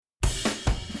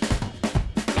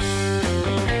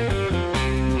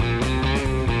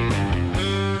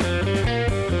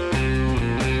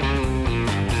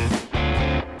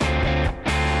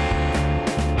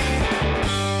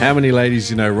How many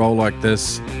ladies you know roll like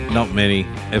this? Not many,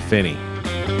 if any.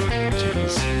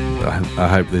 Jeez. I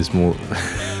hope there's more.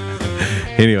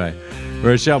 Anyway,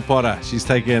 Rochelle Potter, she's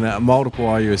taken multiple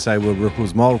IUSA World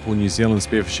Records, multiple New Zealand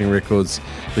spearfishing records,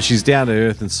 but she's down to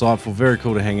earth, insightful, very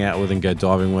cool to hang out with and go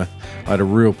diving with. I had a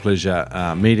real pleasure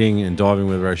meeting and diving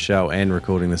with Rochelle and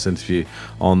recording this interview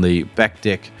on the back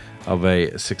deck of a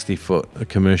 60-foot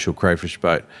commercial crayfish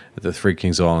boat at the Three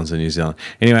Kings Islands in New Zealand.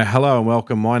 Anyway, hello and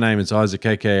welcome. My name is Isaac,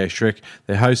 aka Shrek,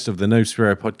 the host of the Noob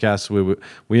Spearo podcast, where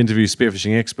we interview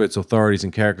spearfishing experts, authorities,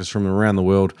 and characters from around the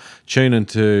world. Tune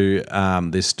into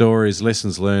their stories,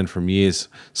 lessons learned from years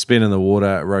spent in the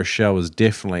water. Rochelle is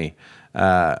definitely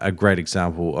a great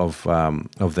example of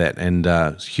that, and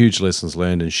huge lessons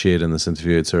learned and shared in this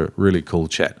interview. It's a really cool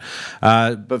chat.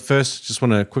 But first, just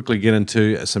want to quickly get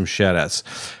into some shout outs.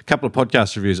 A couple of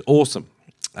podcast reviews. Awesome.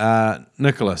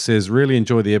 Nicola says, really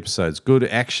enjoy the episodes. Good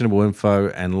actionable info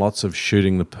and lots of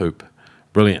shooting the poop.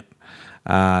 Brilliant.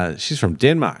 She's from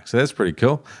Denmark, so that's pretty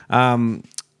cool. From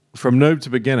noob to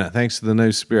beginner, thanks to the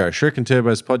Noob Spearo. Shrek and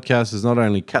Turbo's podcast has not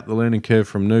only cut the learning curve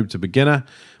from noob to beginner,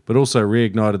 but also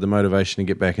reignited the motivation to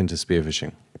get back into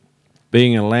spearfishing.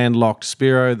 Being a landlocked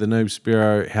Spearo, the Noob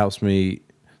Spearo helps me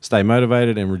stay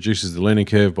motivated and reduces the learning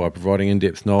curve by providing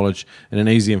in-depth knowledge in an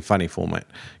easy and funny format.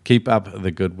 Keep up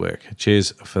the good work.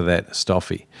 Cheers for that,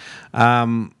 Stoffy.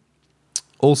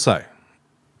 Also,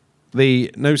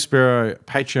 the Noob Spearo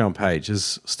Patreon page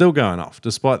is still going off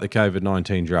despite the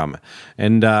COVID-19 drama.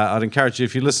 And I'd encourage you,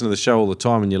 if you listen to the show all the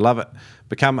time and you love it,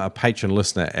 become a patron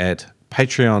listener at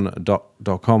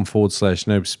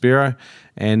patreon.com/Noob Spearo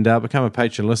and become a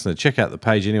patron listener. Check out the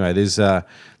page anyway. There's a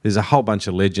whole bunch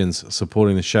of legends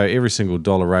supporting the show. Every single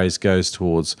dollar raised goes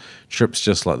towards trips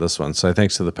just like this one. So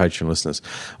thanks to the patron listeners.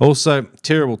 Also,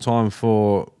 terrible time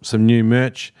for some new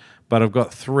merch, but I've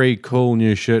got 3 cool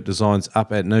new shirt designs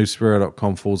up at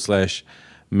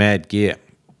noobspearo.com/mad gear.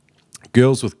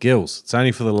 Girls with gills. It's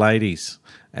only for the ladies.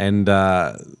 And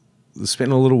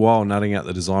spent a little while nutting out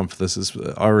the design for this.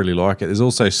 I really like it. There's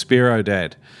also Spearo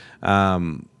Dad,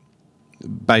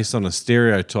 based on a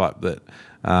stereotype that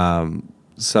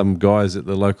some guys at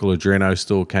the local Adreno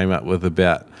store came up with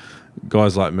about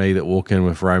guys like me that walk in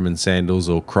with Roman sandals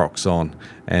or Crocs on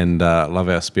and love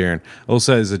our spearing.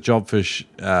 Also, there's a Jobfish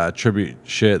tribute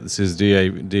shirt that says, do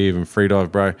you even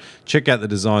freedive, bro? Check out the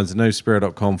designs at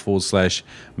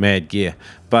noobspearo.com/mad gear.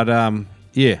 But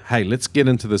yeah, hey, let's get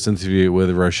into this interview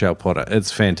with Rochelle Potter.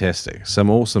 It's fantastic. Some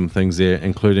awesome things there,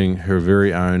 including her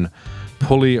very own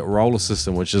pulley roller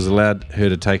system, which has allowed her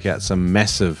to take out some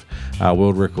massive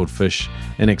world record fish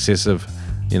in excess of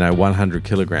 100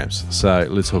 kilograms. So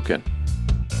let's hook in.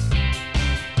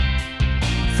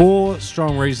 4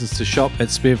 strong reasons to shop at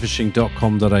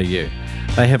spearfishing.com.au.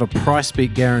 They have a price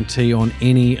beat guarantee on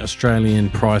any Australian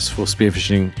price for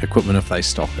spearfishing equipment if they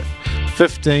stock it.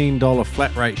 $15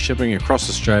 flat rate shipping across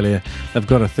Australia. They've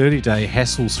got a 30-day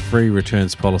hassles-free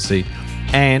returns policy,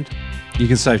 and you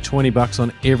can save $20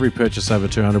 on every purchase over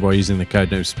 $200 by using the code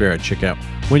NoobSpearo at checkout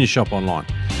when you shop online.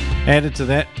 Added to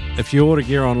that, if you order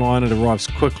gear online, it arrives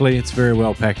quickly. It's very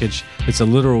well packaged. It's a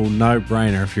literal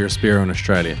no-brainer if you're a Spearo in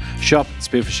Australia. Shop at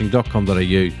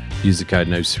spearfishing.com.au. Use the code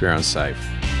NoobSpearo and save.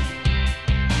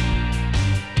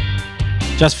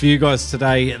 Just for you guys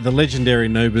today, the legendary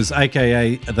Noobers,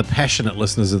 aka the passionate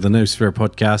listeners of the Noob Spearo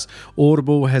podcast,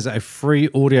 Audible has a free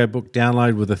audiobook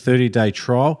download with a 30-day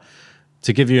trial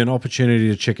to give you an opportunity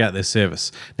to check out their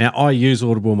service. Now, I use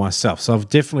Audible myself, so I've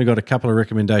definitely got a couple of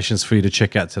recommendations for you to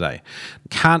check out today.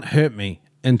 Can't Hurt Me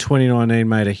in 2019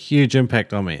 made a huge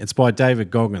impact on me. It's by David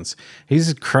Goggins.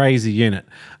 He's a crazy unit.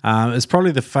 It's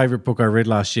probably the favorite book I read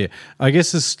last year. I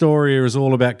guess his story is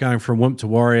all about going from wimp to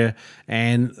warrior,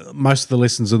 and most of the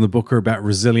lessons in the book are about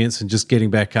resilience and just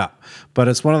getting back up. But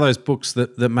it's one of those books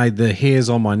that made the hairs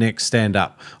on my neck stand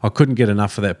up. I couldn't get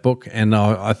enough of that book, and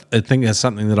I think that's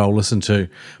something that I'll listen to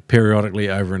periodically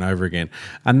over and over again.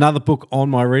 Another book on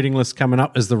my reading list coming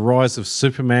up is The Rise of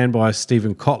Superman by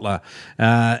Stephen Kotler.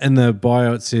 In the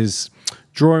bio it says,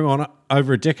 drawing on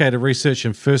over a decade of research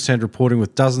and first-hand reporting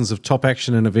with dozens of top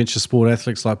action and adventure sport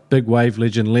athletes like big wave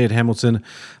legend Laird Hamilton,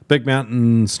 big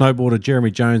mountain snowboarder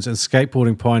Jeremy Jones, and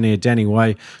skateboarding pioneer Danny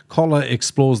Way, Kotler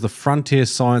explores the frontier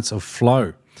science of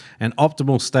flow, an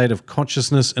optimal state of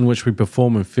consciousness in which we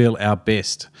perform and feel our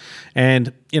best.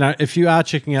 And, if you are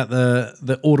checking out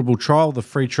the Audible trial, the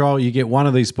free trial, you get one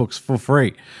of these books for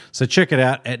free. So check it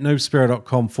out at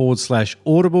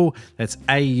noobspearo.com/audible. That's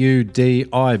AUDIBLE.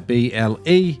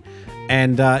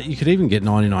 And you could even get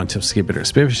 99 tips to get better at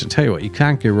spearfishing. I tell you what, you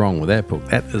can't go wrong with that book.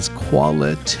 That is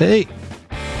quality.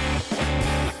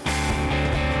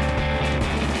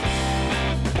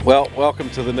 Well, welcome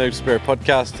to the Noob Spirit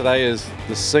podcast. Today is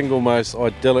the single most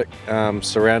idyllic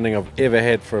surrounding I've ever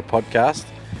had for a podcast.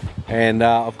 And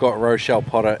I've got Rochelle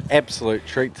Potter, absolute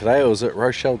treat today. Or is it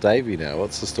Rochelle Davey now?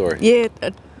 What's the story? Yeah,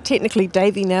 technically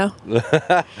Davey now,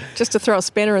 just to throw a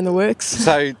spanner in the works.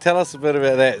 So tell us a bit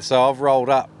about that. So I've rolled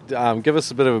up. Give us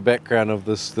a bit of a background of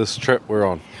this trip we're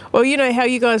on. Well, you know how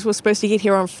you guys were supposed to get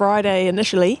here on Friday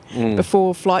initially,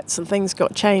 before flights and things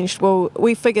got changed. Well,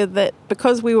 we figured that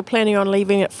because we were planning on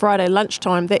leaving at Friday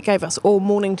lunchtime, that gave us all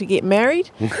morning to get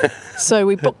married. So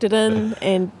we booked it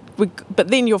in, but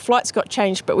then your flights got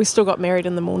changed, but we still got married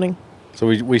in the morning. So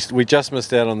we just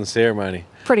missed out on the ceremony.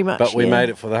 Pretty much, But we yeah. made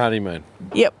it for the honeymoon.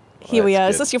 Yep, here we are.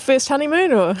 That's Is good. this your first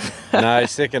honeymoon or? No,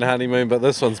 second honeymoon, but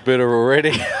this one's better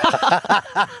already.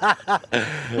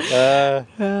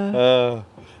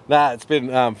 It's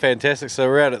been fantastic. So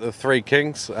we're out at the Three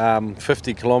Kings,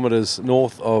 50 kilometres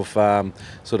north of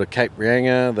sort of Cape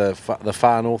Reinga, the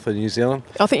far north of New Zealand.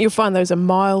 I think you'll find those are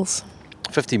miles.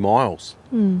 50 miles.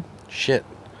 Shit.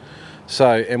 So,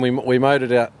 and we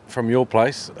motored out from your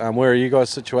place. Where are you guys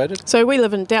situated? So we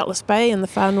live in Doubtless Bay in the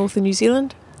far north of New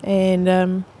Zealand,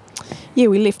 and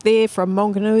we left there from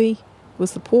Maunganui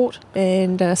was the port,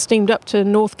 and steamed up to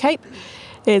North Cape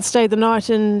and stayed the night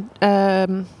in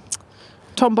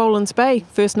Tom Boland's Bay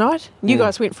first night. You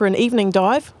guys went for an evening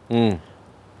dive.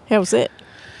 How was that?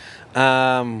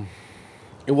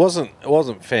 It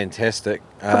wasn't fantastic.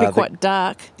 Probably quite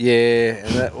dark. Yeah,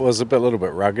 and that was a little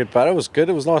bit rugged, but it was good.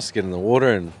 It was nice to get in the water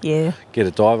and Yeah, get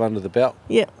a dive under the belt.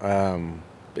 yeah.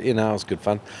 But it was good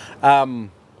fun.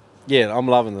 I'm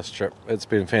loving this trip. It's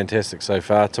been fantastic so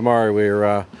far. Tomorrow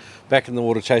we're back in the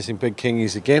water chasing big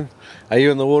kingies again. Are you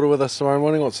in the water with us tomorrow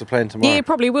morning? What's the plan tomorrow? Yeah,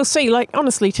 probably. We'll see. Like,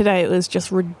 honestly, today it was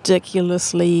just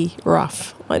ridiculously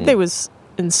rough. Like, that was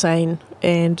insane,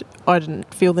 and I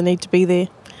didn't feel the need to be there.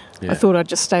 Yeah. I thought I'd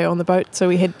just stay on the boat, so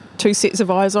we had two sets of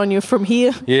eyes on you from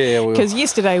here. Yeah, Because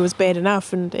yesterday was bad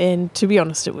enough, and to be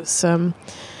honest, it was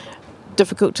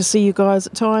difficult to see you guys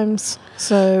at times.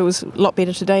 So it was a lot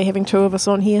better today having two of us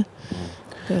on here.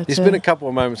 But, there's been a couple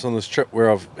of moments on this trip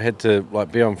where I've had to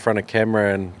be on front of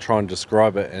camera and try and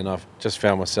describe it, and I've just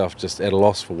found myself just at a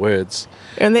loss for words.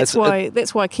 and that's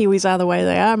it's- why Kiwis are the way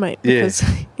they are, mate. Yeah. Because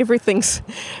everything's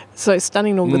so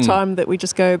stunning all the time that we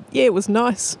just go, yeah, it was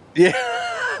nice. Yeah.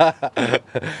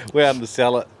 We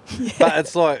undersell it. But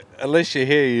it's like, unless you're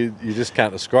here, you just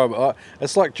can't describe it.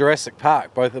 It's like Jurassic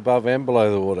Park, both above and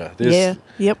below the water.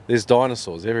 There's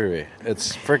dinosaurs everywhere.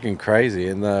 It's freaking crazy.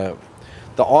 And the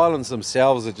islands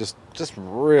themselves are just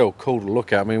real cool to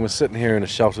look at. I mean, we're sitting here in a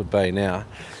sheltered bay now,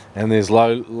 and there's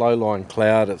low-lying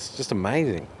cloud. It's just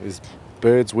amazing. There's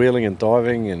birds wheeling and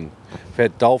diving, and we've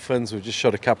had dolphins. We've just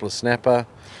shot a couple of snapper.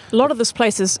 A lot of this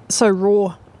place is so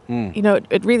raw. You know,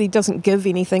 it really doesn't give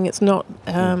anything. It's not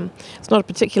a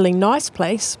particularly nice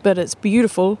place, but it's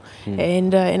beautiful,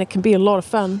 and it can be a lot of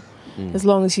fun as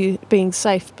long as you're being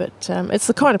safe. But it's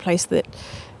the kind of place that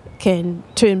can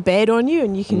turn bad on you,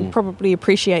 and you can probably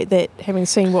appreciate that, having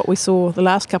seen what we saw the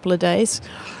last couple of days.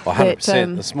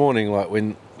 100%. This morning, like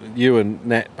when you and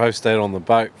Nat both stayed on the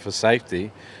boat for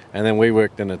safety, and then we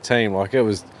worked in a team, like it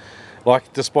was,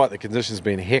 like despite the conditions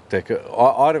being hectic,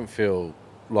 I didn't feel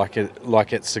like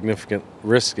it's significant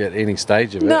risk at any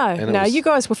stage of it. No, you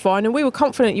guys were fine, and we were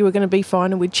confident you were going to be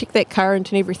fine, and we'd checked that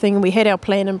current and everything, and we had our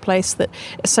plan in place that,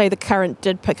 say, the current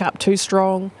did pick up too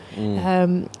strong,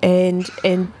 and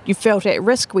you felt at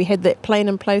risk. We had that plan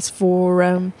in place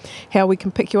for how we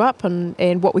can pick you up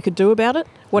and what we could do about it,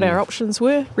 what our options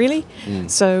were, really.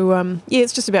 So,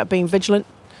 it's just about being vigilant.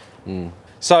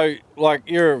 So, like,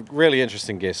 you're a really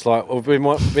interesting guest. Like, we've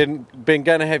been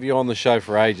going to have you on the show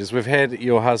for ages. We've had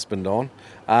your husband on,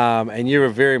 and you were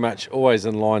very much always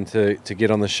in line to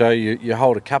get on the show. You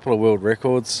hold a couple of world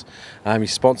records. You're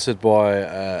sponsored by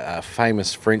a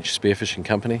famous French spearfishing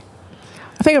company.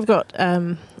 I think I've got,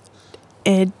 and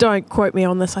don't quote me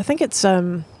on this, I think it's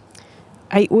 8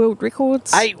 world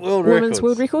records. 8 world Women's records.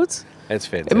 world records. That's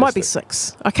fantastic. It might be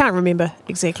 6. I can't remember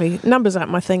exactly. Numbers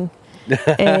aren't my thing.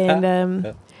 and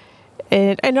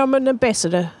I'm an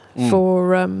ambassador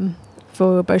for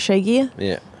Bochet gear.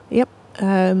 Yeah. Yep.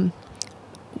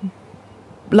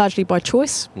 Largely by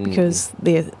choice, because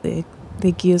their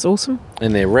gear's awesome.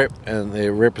 And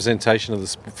their representation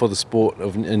of for the sport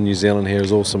in New Zealand here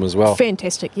is awesome as well.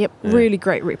 Fantastic. Yep. Yeah. Really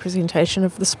great representation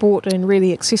of the sport, and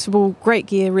really accessible. Great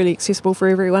gear, really accessible for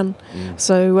everyone.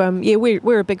 So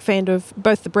we're a big fan of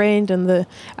both the brand and the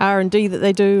R&D that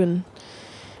they do, and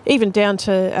even down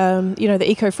to the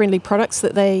eco-friendly products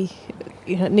that they,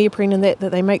 neoprene and that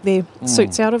they make their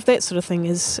suits out of. That sort of thing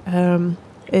is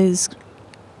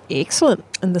excellent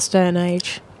in this day and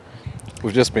age.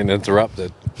 We've just been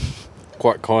interrupted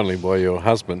quite kindly by your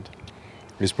husband,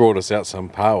 who's brought us out some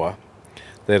power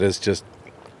that is just,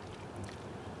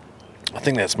 I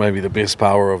think that's maybe the best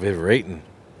power I've ever eaten.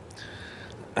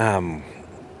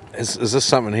 Is this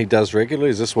something he does regularly?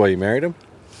 Is this why you married him?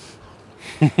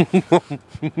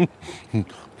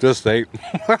 Just eat.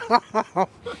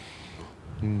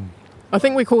 I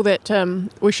think we call that,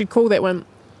 we should call that one,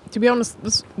 to be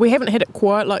honest, we haven't had it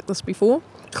quite like this before.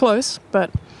 Close,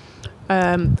 but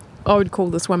I would call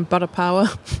this one butter power.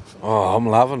 Oh, I'm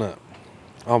loving it.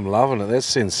 That's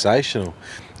sensational.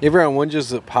 Everyone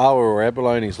whinges that power or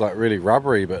abalone is like really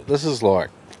rubbery, but this is like,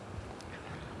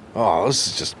 this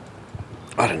is just,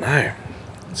 I don't know.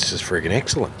 It's just freaking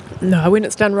excellent. No, when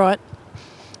it's done right,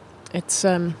 it's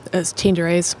tender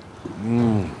as.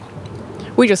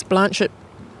 We just blanch it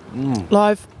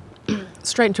live,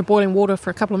 straight into boiling water for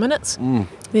a couple of minutes,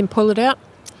 then pull it out.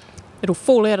 It'll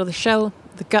fall out of the shell,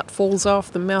 the gut falls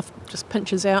off, the mouth just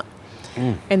pinches out,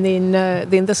 and then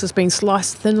this has been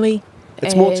sliced thinly.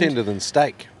 It's more tender than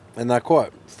steak, and they're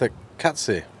quite thick cuts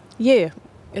there. Yeah,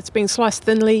 it's been sliced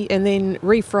thinly and then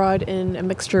refried in a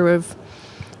mixture of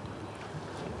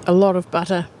a lot of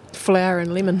butter, flour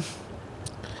and lemon.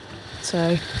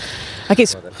 So, I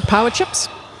guess power chips.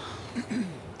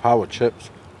 Power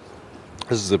chips.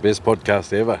 This is the best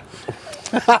podcast ever.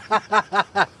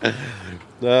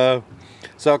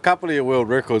 So a couple of your world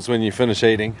records when you finish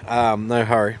eating. No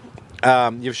hurry.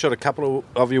 You've shot a couple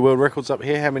of your world records up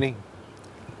here. How many?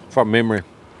 From memory.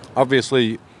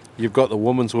 Obviously, you've got the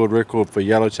women's world record for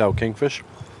yellowtail kingfish,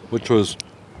 which was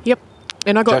Yep,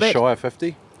 and I got just that. shy of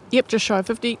 50. Yep, just shy of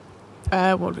 50.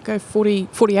 What did it go?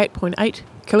 48.8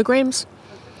 kilograms.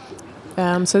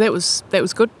 So that was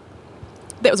good.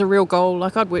 That was a real goal.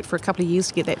 Like, I'd worked for a couple of years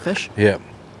to get that fish. Yeah.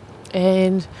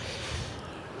 And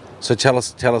so tell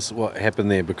us what happened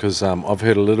there, because I've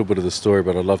heard a little bit of the story,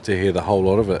 but I'd love to hear the whole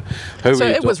lot of it. So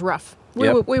it was rough.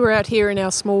 We were out here in our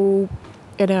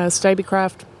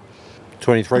Stabicraft.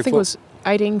 23 I think foot? it was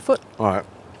 18 foot. All right.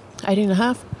 18 and a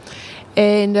half.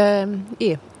 And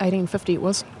 1850 it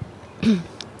was.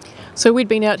 So we'd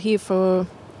been out here we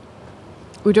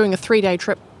were doing a 3-day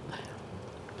trip.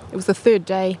 It was the third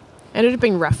day, and it had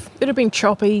been rough. It had been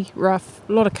choppy, rough,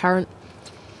 a lot of current.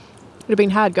 It had been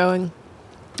hard going.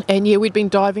 And we'd been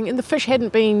diving, and the fish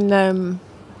hadn't been,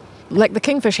 the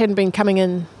kingfish hadn't been coming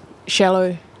in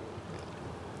shallow.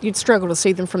 You'd struggle to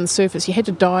see them from the surface. You had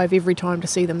to dive every time to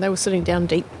see them. They were sitting down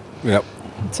deep. Yep.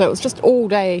 So it was just all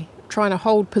day trying to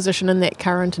hold position in that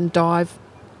current and dive.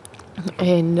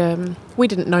 And we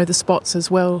didn't know the spots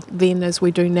as well then as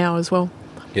we do now as well,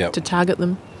 Yep. to target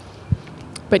them.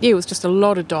 But it was just a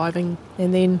lot of diving.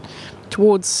 And then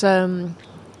towards the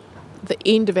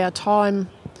end of our time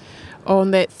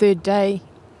on that third day,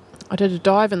 I did a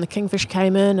dive and the kingfish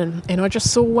came in, and I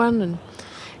just saw one, and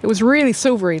it was really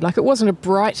silvery. Like, it wasn't a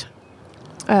bright,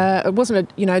 it wasn't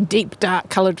a deep dark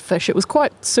coloured fish. It was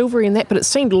quite silvery in that, but it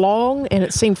seemed long and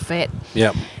it seemed fat.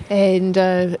 Yep. And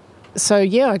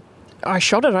I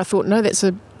shot it. I thought, no, that's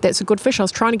a good fish. I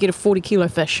was trying to get a 40 kilo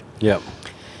fish. Yep.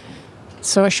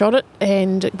 So I shot it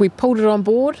and we pulled it on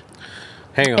board.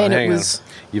 Hang on.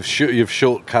 You've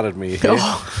shortcutted me here.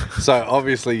 Oh. So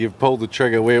obviously you've pulled the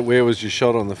trigger. Where was your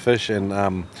shot on the fish, and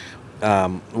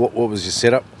what was your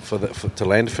setup to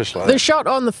land a fish like that? The shot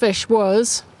on the fish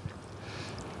was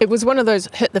one of those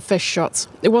hit the fish shots.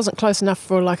 It wasn't close enough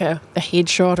for like a head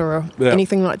shot or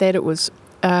anything like that. It was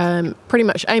pretty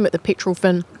much aim at the pectoral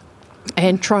fin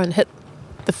and try and hit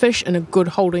the fish in a good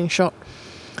holding shot.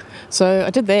 So I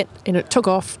did that, and it took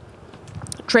off,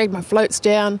 dragged my floats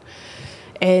down,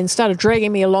 and started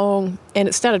dragging me along, and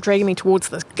it started dragging me towards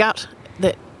this gut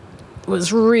that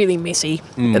was really messy.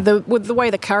 With the way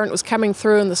the current was coming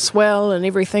through and the swell and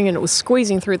everything, and it was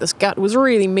squeezing through this gut. It was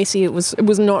really messy. It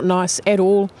was not nice at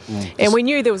all. And we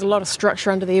knew there was a lot of structure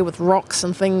under there with rocks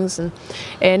and things, and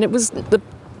it was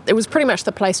pretty much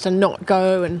the place to not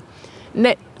go. And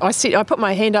Nat, I put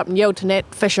my hand up and yelled to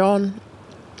Nat, fish on.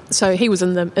 So he was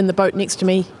in the boat next to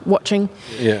me watching.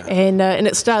 Yeah. And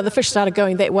the fish started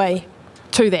going that way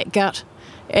to that gut,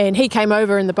 and he came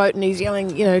over in the boat and he's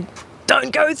yelling,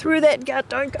 don't go through that gut,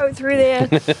 don't go through there.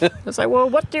 I was like, well,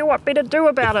 what do you want me to do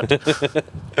about it?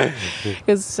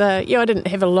 Because I didn't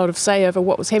have a lot of say over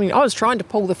what was happening. I was trying to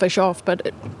pull the fish off,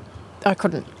 but I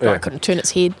couldn't turn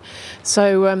its head.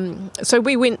 So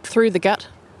we went through the gut,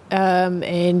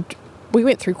 and we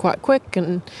went through quite quick,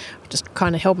 and just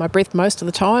kind of held my breath most of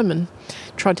the time and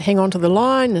tried to hang on to the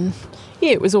line, and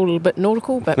it was all a little bit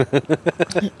nautical, but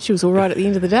she was all right at the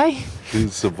end of the day. You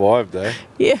survived, eh?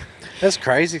 Yeah. That's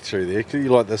crazy through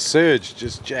there. The surge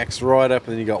just jacks right up,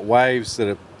 and then you got waves that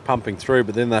are pumping through,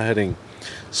 but then they're hitting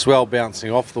swell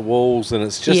bouncing off the walls, and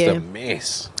it's just Yeah. a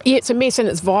mess. Yeah, it's a mess and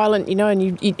it's violent, you know, and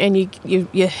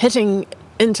you're hitting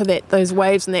into those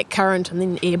waves and that current, and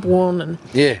then airborne, and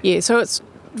Yeah. so it's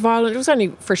violent. It was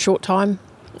only for a short time,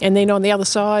 and then on the other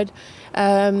side,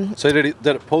 So did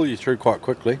it pull you through quite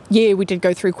quickly? yeah, we did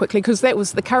go through quickly because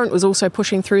the current was also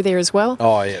pushing through there as well.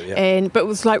 Oh yeah, yeah. But it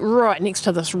was like right next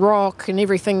to this rock and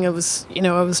everything. It was,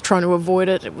 I was trying to avoid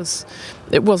it.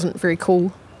 It wasn't very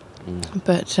cool.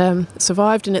 But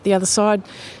survived, and at the other side,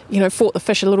 fought the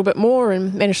fish a little bit more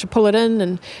and managed to pull it in.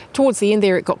 And towards the end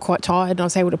there, it got quite tired, and I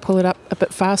was able to pull it up a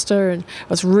bit faster. And I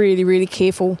was really, really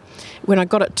careful when I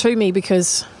got it to me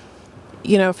because,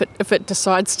 if it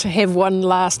decides to have one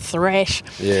last thrash,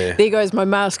 Yeah. there goes my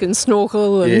mask and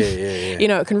snorkel, and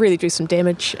Yeah. it can really do some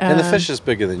damage. And the fish is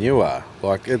bigger than you are.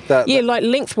 Like Like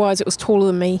lengthwise, it was taller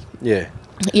than me. Yeah.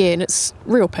 Yeah, and it's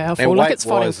real powerful. And Like it's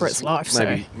fighting weight-wise, for its life.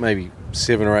 Maybe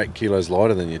 7 or 8 kilos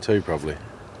lighter than you too, probably.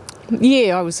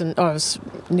 Yeah, I was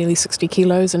nearly 60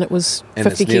 kilos, and it was And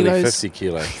 50 it's nearly kilos. 50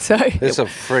 kilos. So That's a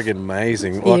friggin'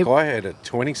 amazing. Like Yeah. I had a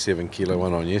 27 kilo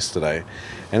one on yesterday,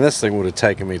 and this thing would have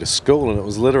taken me to school, and it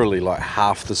was literally like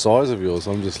half the size of yours.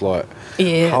 I'm just like,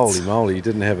 yeah, holy moly, you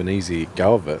didn't have an easy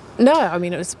go of it. no, I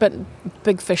mean but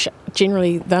big fish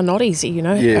generally they're not easy.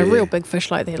 Yeah, a real yeah. big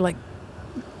fish like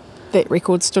that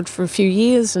record stood for a few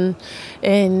years, and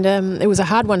it was a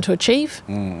hard one to achieve,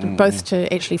 both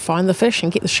to actually find the fish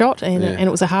and get the shot, and Yeah. and it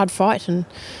was a hard fight,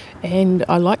 and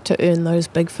I like to earn those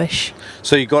big fish.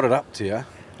 So you got it up to you,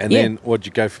 and Yeah. then would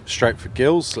you go straight for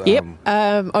gills? Yep.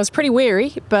 I was pretty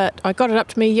wary, but I got it up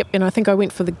to me. Yep, and I think I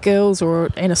went for the gills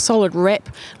and a solid wrap,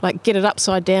 like get it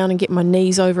upside down and get my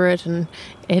knees over it, and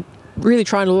really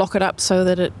trying to lock it up so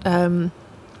that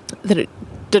it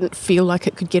didn't feel like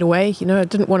it could get away. I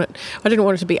didn't want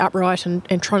it to be upright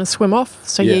and trying to swim off.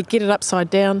 So Yeah. get it upside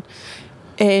down,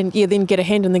 and then get a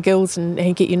hand in the gills and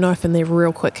get your knife in there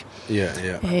real quick, Yeah,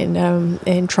 yeah.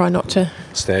 and try not to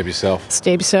Stab yourself.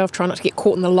 stab yourself. Try not to get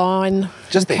caught in the line.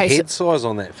 Just the in case head size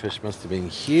on that fish must have been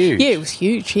huge. Yeah, it was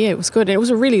huge. Yeah, it was good. And it was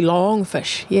a really long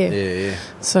fish. Yeah. Yeah.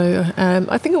 So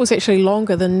I think it was actually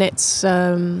longer than Nat's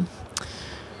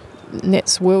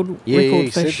world Yeah, record he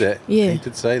fish. said that. Yeah, He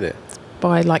did say that.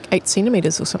 by like 8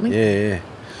 centimetres or something. Yeah.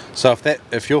 So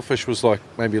if your fish was like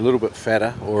maybe a little bit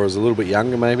fatter, or was a little bit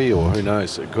younger maybe, or who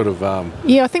knows, it could have...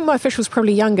 Yeah, I think my fish was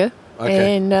probably younger.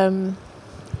 Okay. And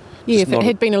Just if not it a-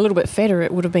 had been a little bit fatter,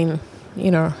 it would have been,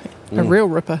 a real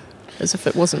ripper, as if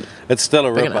it wasn't. It's still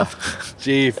a Big ripper. enough.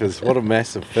 Jeepers, what a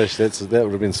massive fish. That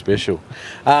would have been special.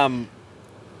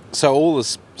 So all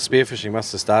this spearfishing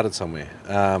must have started somewhere.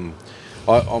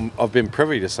 I've been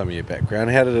privy to some of your background.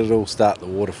 How did it all start in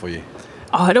the water for you?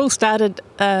 Oh, it all started.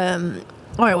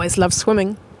 I always loved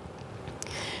swimming,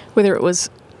 whether it was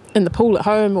in the pool at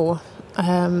home or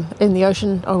in the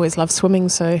ocean. I always loved swimming,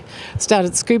 so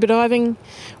started scuba diving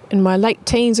in my late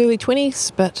teens, early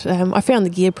 20s. But I found the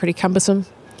gear pretty cumbersome,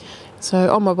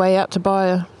 so on my way out to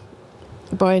buy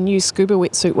a new scuba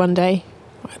wetsuit one day,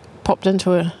 I popped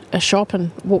into a shop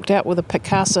and walked out with a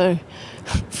Picasso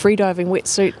freediving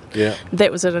wetsuit. Yeah.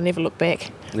 That was it. I never looked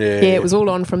back. Yeah. Yeah, it was all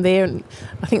on from there. And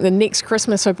I think the next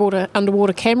Christmas I bought an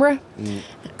underwater camera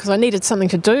because I needed something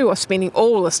to do. I was spending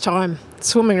all this time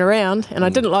swimming around, and I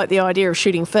didn't like the idea of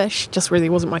shooting fish. Just really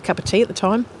wasn't my cup of tea at the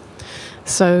time.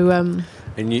 So,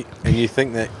 And you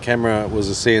think that camera was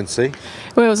a CNC?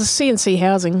 well, it was a CNC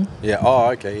housing Yeah. Oh,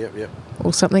 okay. Yep.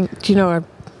 or something. Do you know, I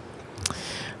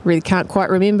really can't quite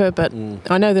remember, but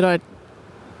I know that I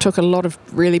took a lot of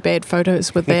really bad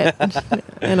photos with that.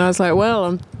 And I was like, well,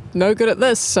 I'm no good at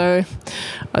this, so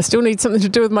I still need something to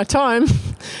do with my time.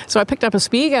 So I picked up a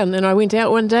spear gun and I went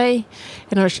out one day,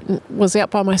 and I was out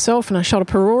by myself, and I shot a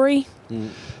Perori,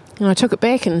 and I took it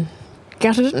back and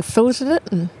gutted it and filleted it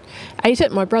and ate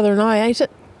it. My brother and I ate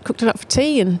it, cooked it up for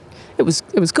tea, and it was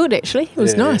good actually. It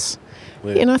was Yeah, yeah. nice.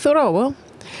 Yeah. And I thought, oh well,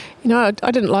 I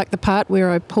didn't like the part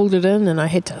where I pulled it in and I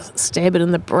had to stab it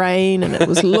in the brain, and it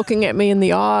was looking at me in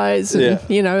the eyes, and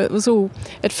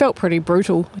it felt pretty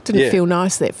brutal. It didn't Yeah. feel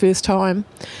nice that first time,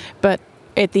 but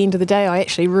at the end of the day, I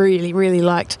actually really, really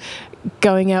liked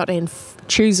going out and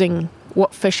choosing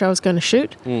what fish I was going to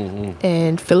shoot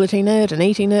and filleting it and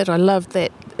eating it. I loved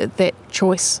that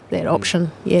choice, that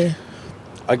option. Yeah.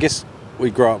 I guess we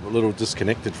grow up a little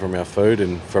disconnected from our food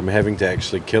and from having to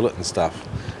actually kill it and stuff.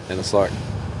 And it's like,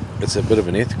 it's a bit of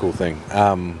an ethical thing.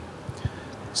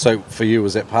 So for you,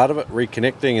 was that part of it,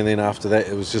 reconnecting, and then after that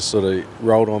it was just sort of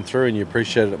rolled on through and you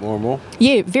appreciated it more and more?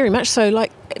 Yeah, very much so.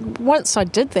 Like, once I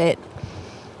did that,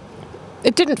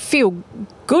 it didn't feel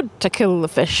good to kill the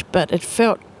fish, but it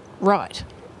felt right,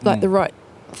 like the right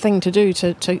thing to do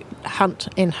to hunt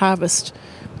and harvest,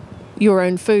 your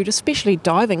own food, especially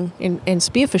diving and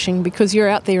spearfishing, because you're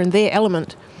out there in their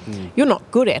element. You're not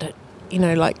good at it. You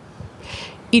know, like,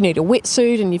 you need a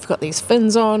wetsuit and you've got these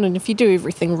fins on, and if you do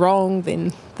everything wrong,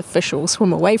 then the fish will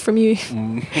swim away from you.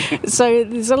 So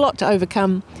there's a lot to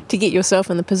overcome to get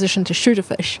yourself in the position to shoot a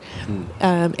fish.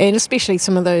 And especially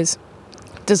some of those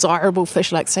desirable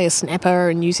fish, like, say, a snapper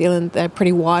in New Zealand, they're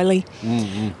pretty wily.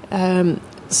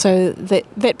 So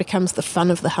that becomes the fun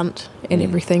of the hunt and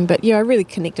everything. But yeah, I really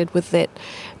connected with that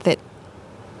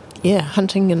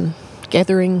hunting and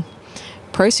gathering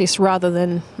process rather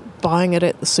than buying it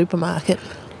at the supermarket.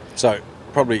 So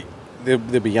probably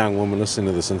there'll be young women listening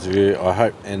to this interview, I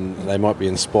hope, and they might be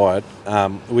inspired.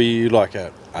 Were you like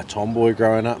a tomboy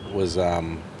growing up? Was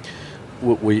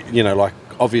like,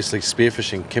 obviously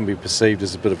spearfishing can be perceived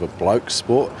as a bit of a bloke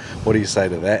sport. What do you say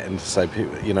to that, and to say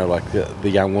people, like the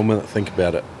young women that think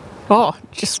about it? Oh,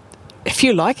 just if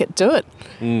you like it, do it.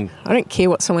 I don't care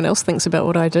what someone else thinks about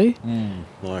what I do.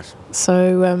 Nice.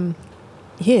 So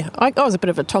I was a bit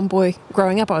of a tomboy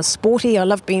growing up. I was sporty. I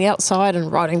loved being outside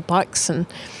and riding bikes and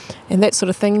that sort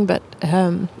of thing. But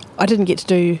I didn't get to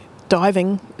do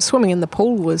diving. Swimming in the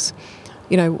pool was,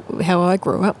 how I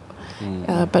grew up.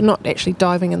 But not actually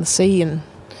diving in the sea and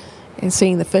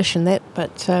seeing the fish and that.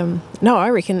 But no, I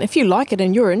reckon if you like it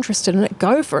and you're interested in it,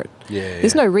 go for it.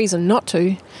 There's no reason not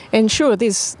to. And sure,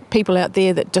 there's people out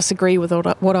there that disagree with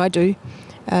what I do.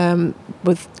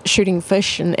 With shooting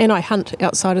fish, and I hunt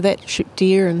outside of that, shoot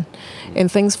deer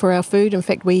and things for our food. In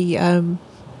fact, we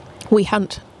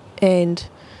hunt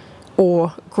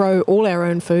or grow all our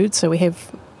own food, so we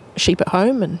have sheep at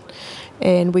home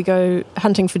and we go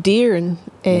hunting for deer and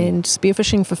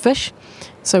spearfishing for fish,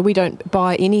 so we don't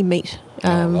buy any meat,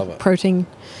 protein.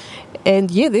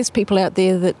 And yeah, there's people out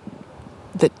there that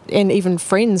and even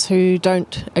friends who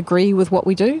don't agree with what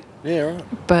we do. Yeah,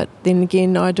 right. But then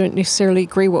again, I don't necessarily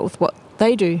agree with what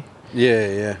they do.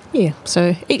 Yeah. Yeah,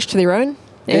 so each to their own.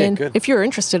 And good. If you're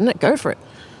interested in it, go for it.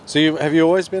 So have you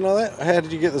always been like that? How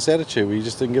did you get this attitude where you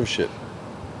just didn't give a shit?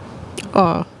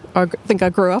 Oh, I think I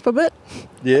grew up a bit.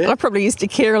 Yeah? I probably used to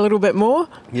care a little bit more.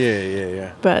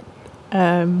 Yeah. But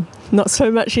not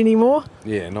so much anymore.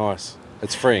 Yeah, nice.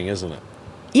 It's freeing, isn't it?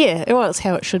 Yeah, well, it's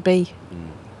how it should be.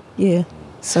 Yeah.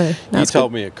 So you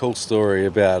told me a cool story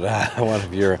about one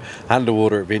of your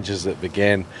underwater adventures that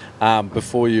began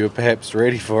before you were perhaps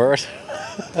ready for it.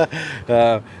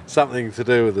 Something to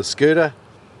do with a scooter,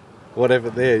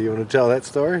 whatever. There, you want to tell that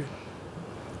story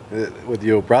with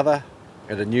your brother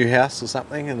at a new house or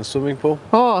something in a swimming pool?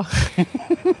 Oh.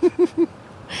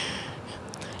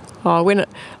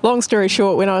 Long story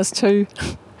short, when I was 2,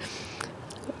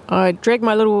 I dragged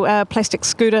my little plastic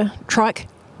scooter trike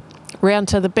round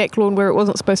to the back lawn where it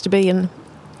wasn't supposed to be and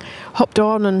hopped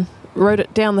on and rode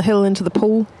it down the hill into the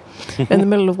pool in the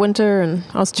middle of winter, and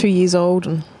I was 2 years old.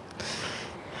 And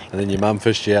then your mum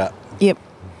fished you out. Yep.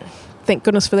 Thank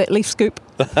goodness for that leaf scoop.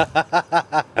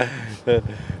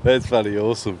 That's funny,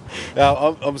 awesome.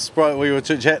 I'm surprised we were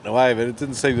chatting away, but it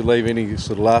didn't seem to leave any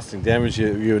sort of lasting damage.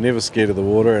 You were never scared of the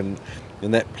water, and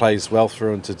that plays well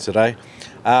through into today.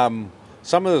 Some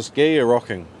of the gear you're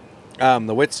rocking,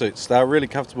 the wetsuits, they're really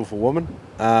comfortable for women,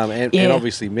 and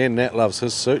obviously men. Nat loves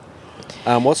his suit.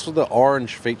 What's with the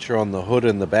orange feature on the hood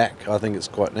and the back? I think it's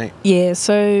quite neat. Yeah,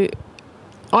 so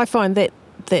I find that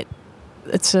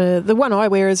it's the one I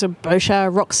wear is a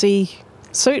Bouchard Roxy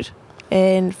suit,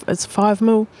 and it's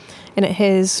 5mm,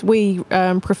 and we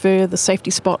prefer the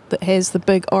safety spot that has the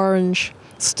big orange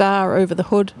star over the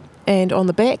hood and on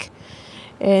the back,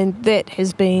 and that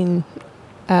has been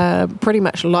pretty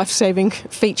much a life-saving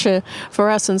feature for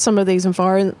us in some of these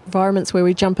environments where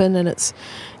we jump in and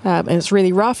it's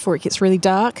really rough or it gets really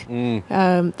dark.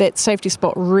 That safety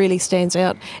spot really stands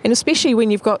out, and especially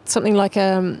when you've got something like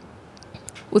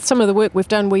with some of the work we've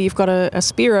done where you've got a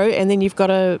Spiro and then you've got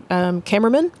a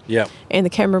cameraman, and the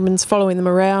cameraman's following them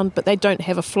around, but they don't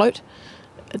have a float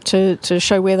to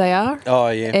show where they are. Oh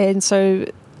yeah. And so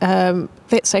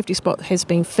that safety spot has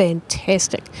been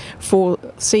fantastic for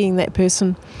seeing that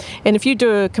person. And if you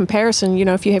do a comparison,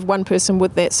 if you have one person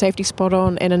with that safety spot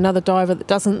on and another diver that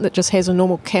doesn't, that just has a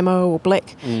normal camo or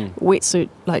black wetsuit,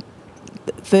 like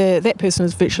that person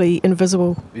is virtually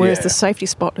invisible, whereas the safety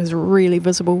spot is really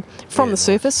visible from the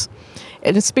surface,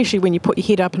 and especially when you put your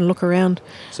head up and look around.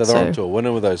 So they're on to a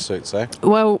winner with those suits, eh?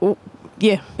 Well,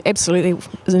 yeah, absolutely.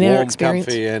 Is an warm, experience.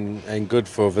 comfy, and good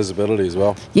for visibility as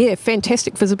well. Yeah,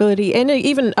 fantastic visibility, and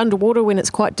even underwater when it's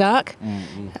quite dark.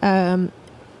 They're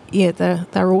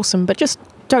awesome, but just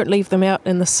don't leave them out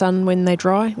in the sun when they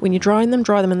dry. When you're drying them,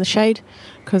 dry them in the shade,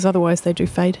 because otherwise they do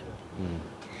fade.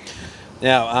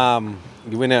 Now,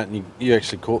 you went out and you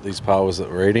actually caught these pawas that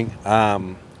were eating.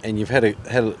 and you've had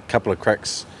a couple of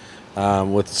cracks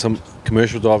with some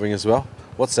commercial diving as well.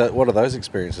 What are those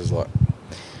experiences like?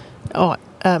 Oh,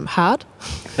 hard.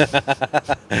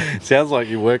 Sounds like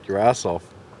you work your ass off.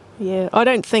 Yeah, I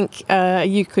don't think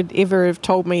you could ever have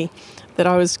told me that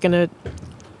I was going to,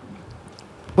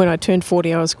 when I turned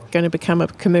 40, I was going to become a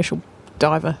commercial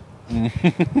diver.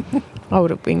 I would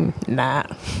have been, nah.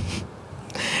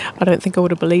 I don't think I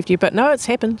would have believed you. But no, it's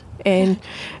happened. And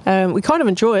we kind of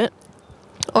enjoy it.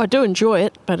 I do enjoy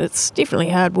it, but it's definitely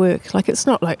hard work. Like, it's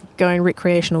not like going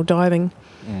recreational diving.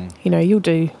 You know, you'll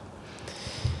do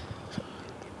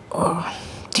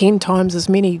 10 times as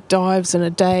many dives in a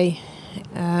day,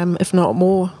 if not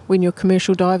more, when you're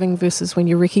commercial diving versus when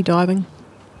you're recce diving.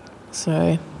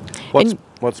 So,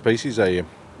 what species are you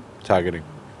targeting?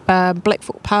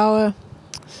 Blackfoot Power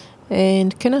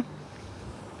and Kinner.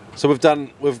 So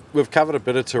we've covered a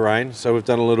bit of terrain. So we've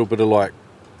done a little bit of like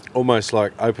almost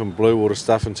like open blue water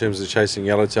stuff in terms of chasing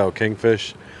yellowtail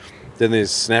kingfish. Then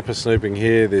there's snapper snooping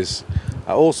here. There's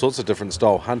all sorts of different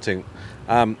style hunting.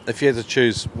 If you had to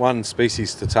choose one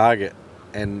species to target,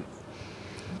 and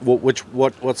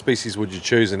what species would you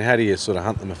choose, and how do you sort of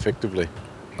hunt them effectively?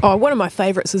 Oh, one of my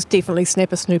favourites is definitely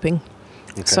snapper snooping.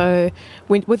 Okay. So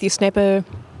with your snapper,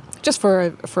 just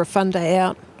for a fun day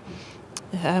out,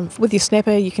 with your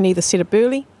snapper you can either set a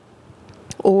burley,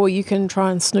 or you can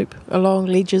try and snoop along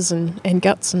ledges and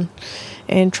guts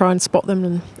and try and spot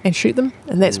them and shoot them,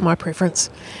 and that's my preference.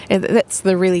 And that's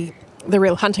the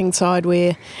real hunting side,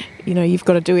 where you know you've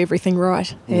got to do everything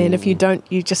right, and if you don't,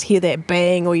 you just hear that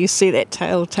bang or you see that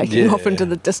tail taking off into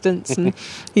the distance, and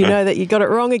you know that you got it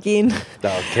wrong again.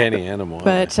 They're canny animal.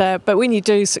 But when you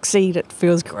do succeed, it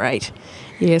feels great.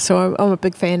 Yeah, so I'm a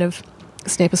big fan of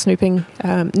snapper snooping.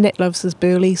 Nat loves his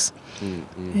burleys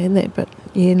and that, but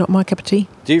yeah, not my cup of tea.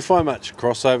 Do you find much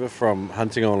crossover from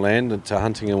hunting on land into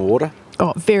hunting in water?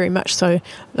 Oh, very much so.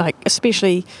 Like,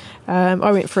 especially,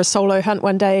 I went for a solo hunt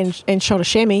one day and shot a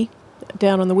chamois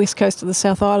down on the west coast of the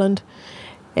South Island,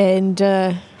 and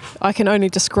I can only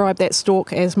describe that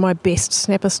stalk as my best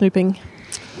snapper snooping.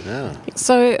 Yeah.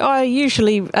 So I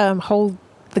usually hold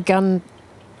the gun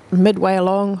midway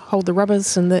along, hold the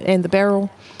rubbers and the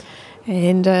barrel,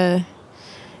 and that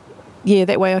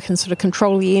way I can sort of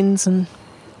control the ends, and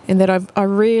that I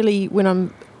really, when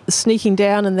I'm sneaking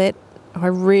down and that, I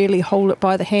really hold it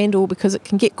by the handle because it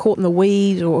can get caught in the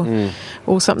weed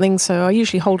or something. So I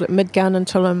usually hold it mid-gun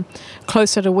until I'm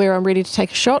closer to where I'm ready to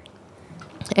take a shot,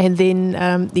 and then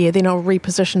then I'll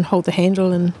reposition, hold the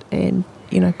handle, and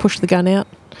push the gun out.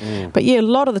 But yeah, a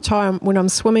lot of the time when I'm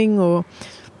swimming or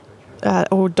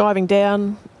diving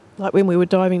down, like when we were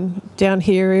diving down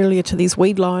here earlier to these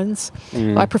weed lines,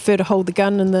 I prefer to hold the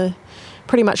gun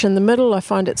pretty much in the middle. I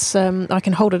find it's I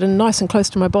can hold it in nice and close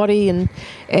to my body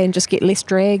and just get less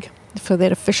drag for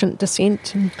that efficient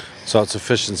descent. So it's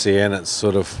efficiency, and it's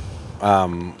sort of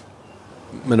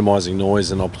minimising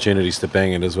noise and opportunities to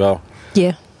bang it as well.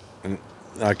 Yeah.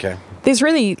 Okay. There's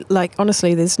really,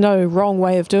 honestly, there's no wrong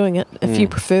way of doing it. If you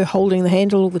prefer holding the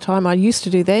handle all the time, I used to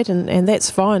do that, and that's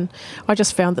fine. I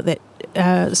just found that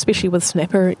especially with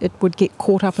snapper, it would get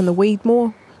caught up in the weed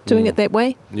more doing it that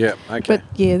way. Yeah, okay. But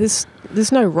yeah,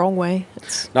 there's no wrong way.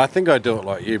 No, I think I do it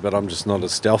like you, but I'm just not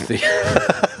as stealthy.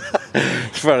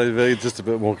 It's probably just a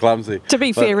bit more clumsy. To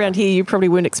be fair, around here you probably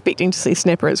weren't expecting to see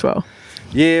snapper as well.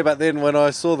 Yeah, but then when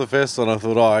I saw the first one, I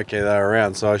thought, oh, okay, they're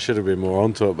around, so I should have been more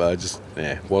onto it, but I just,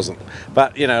 wasn't.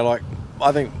 But,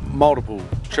 I think multiple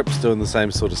trips doing the same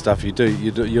sort of stuff, you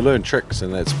learn tricks,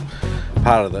 and that's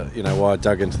part of the, why I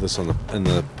dug into this in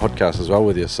the podcast as well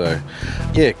with you. So,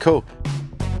 yeah, cool.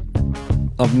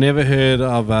 I've never heard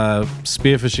of a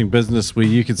spearfishing business where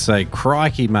you could say,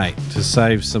 crikey, mate, to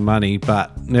save some money,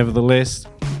 but nevertheless,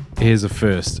 here's a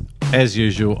first. As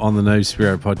usual on the Noob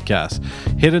Spearo podcast.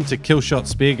 Head into Killshot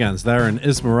Spear Guns. They're in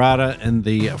Ismarata in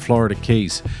the Florida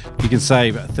Keys. You can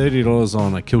save $30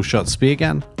 on a Killshot Spear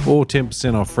Gun or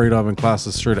 10% off freediving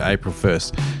classes through to April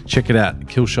 1st. Check it out,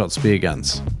 Killshot Spear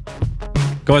Guns.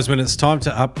 Guys, when it's time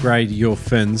to upgrade your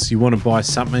fins, you want to buy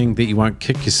something that you won't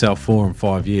kick yourself for in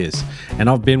 5 years. And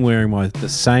I've been wearing the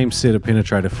same set of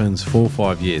penetrator fins for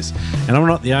 5 years. And I'm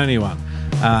not the only one.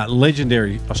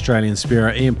 Legendary Australian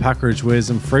Spearo Ian Puckeridge wears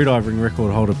them, freediving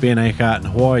record holder Ben Eichart, and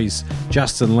Hawaii's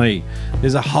Justin Lee.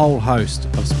 There's a whole host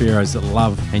of Spearos that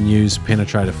love and use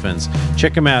penetrator fins.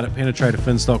 Check them out at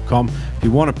penetratorfins.com. If you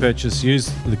want to purchase,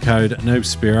 use the code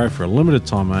NoobSpearo for a limited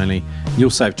time only. You'll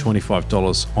save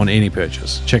 $25 on any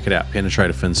purchase. Check it out,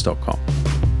 penetratorfins.com.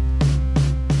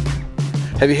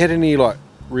 Have you had any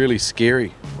really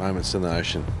scary moments in the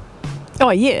ocean? Oh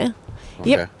yeah.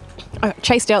 Okay. Yep. I got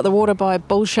chased out the water by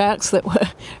bull sharks that were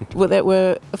that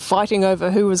were fighting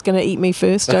over who was going to eat me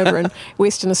first over in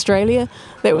Western Australia.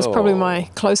 That was probably my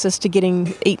closest to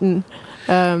getting eaten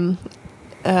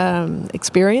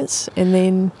experience. And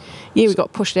then, we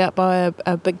got pushed out by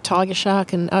a big tiger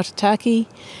shark in Aotearoa.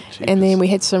 And then we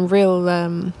had some real,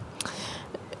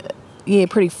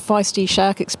 pretty feisty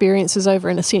shark experiences over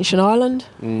in Ascension Island.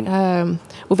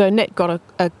 Although Nat got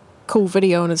a cool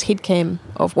video on his head cam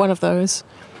of one of those.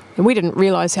 And we didn't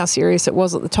realise how serious it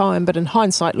was at the time, but in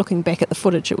hindsight, looking back at the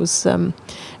footage, it was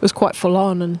quite full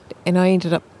on. And I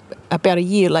ended up, about a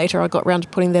year later, I got round to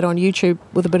putting that on YouTube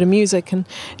with a bit of music, and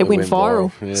it went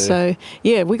viral. Yeah. So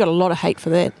we got a lot of hate for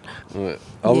that.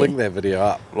 I'll link that video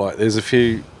up. Like, there's a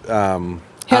few.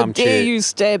 How dare you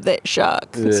stab that shark?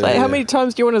 It's like, how many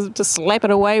times do you want to slap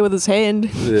it away with his hand?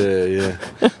 Yeah.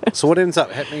 So what ends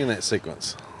up happening in that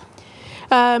sequence?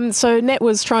 So Nat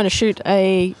was trying to shoot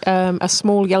a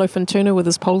small yellowfin tuna with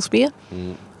his pole spear,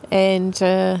 and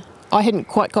I hadn't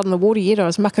quite got in the water yet. I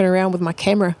was mucking around with my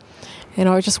camera, and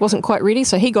I just wasn't quite ready.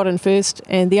 So he got in first,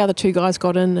 and the other two guys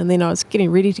got in, and then I was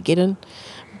getting ready to get in,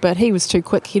 but he was too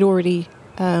quick. He'd already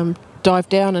dived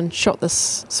down and shot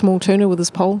this small tuna with his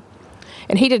pole,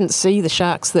 and he didn't see the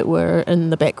sharks that were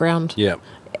in the background. Yeah.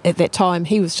 At that time,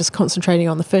 he was just concentrating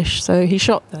on the fish. So he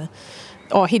shot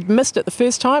he'd missed it the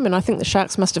first time, and I think the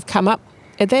sharks must have come up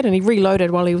at that, and he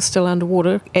reloaded while he was still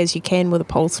underwater, as you can with a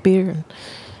pole spear,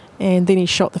 and then he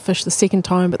shot the fish the second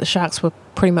time, but the sharks were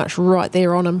pretty much right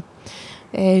there on him,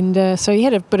 and so he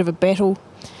had a bit of a battle.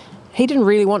 He didn't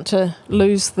really want to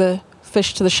lose the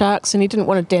fish to the sharks, and he didn't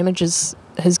want to damage his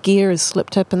gear, his slip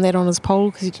tip and that on his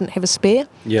pole, because he didn't have a spare.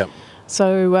 Yeah.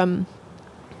 So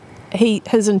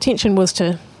his intention was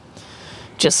to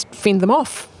just fend them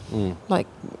off. Like,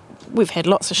 we've had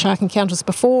lots of shark encounters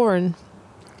before, and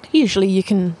usually you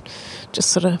can just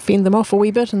sort of fend them off a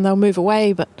wee bit and they'll move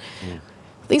away, but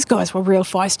these guys were real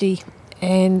feisty,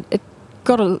 and it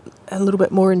got a little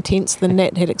bit more intense than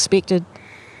Nat had expected.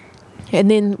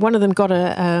 And then one of them got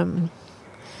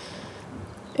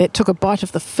it took a bite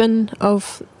of the fin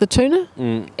of the tuna,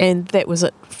 and that was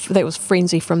it. That was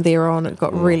frenzy from there on. It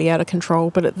got really out of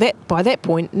control. But by that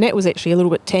point, Nat was actually a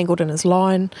little bit tangled in his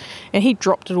line, and he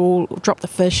dropped the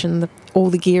fish and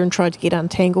all the gear, and tried to get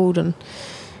untangled. And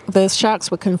the sharks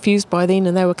were confused by then,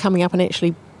 and they were coming up and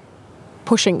actually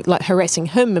pushing, like harassing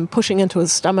him and pushing into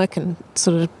his stomach and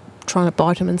sort of trying to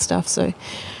bite him and stuff. So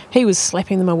he was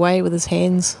slapping them away with his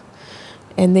hands,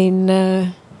 and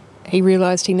then he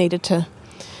realised he needed to,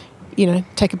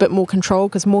 take a bit more control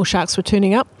because more sharks were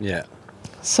turning up. Yeah.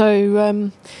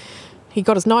 So he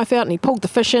got his knife out and he pulled the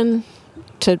fish in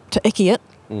to icky it,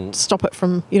 to stop it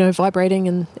from, vibrating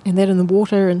and that in the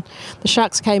water. And the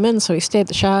sharks came in, so he stabbed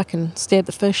the shark and stabbed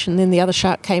the fish, and then the other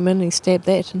shark came in and he stabbed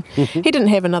that. And he didn't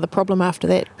have another problem after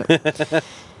that. But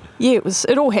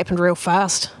it all happened real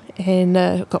fast, and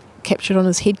got captured on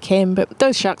his head cam. But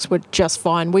those sharks were just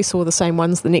fine. We saw the same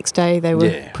ones the next day. They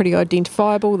were pretty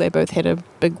identifiable. They both had a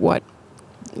big white,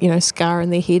 scar in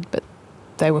their head, but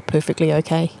they were perfectly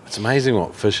okay. It's amazing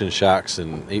what fish and sharks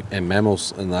and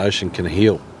mammals in the ocean can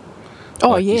heal.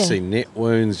 Oh, You see net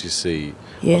wounds. You see.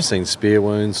 I've seen spear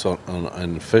wounds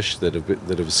on fish that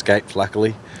have escaped.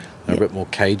 Luckily, they're a bit more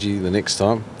cagey the next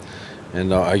time.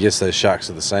 And I guess those sharks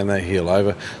are the same. They heal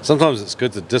over. Sometimes it's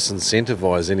good to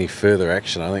disincentivize any further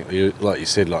action. I think, like you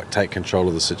said, take control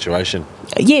of the situation.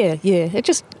 Yeah. It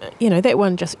just, that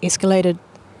one just escalated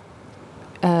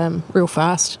real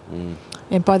fast.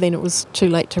 And by then it was too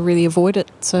late to really avoid it.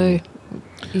 So,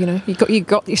 you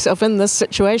got yourself in this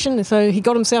situation. So he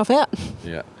got himself out.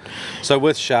 Yeah. So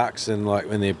with sharks, and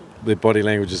when their body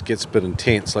language just gets a bit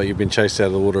intense, like you've been chased out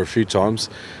of the water a few times,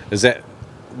 is that...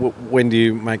 When do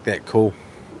you make that call?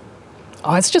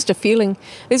 Oh, it's just a feeling.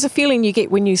 There's a feeling you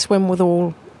get when you swim with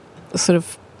all the sort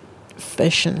of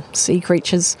fish and sea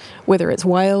creatures, whether it's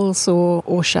whales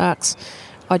or sharks.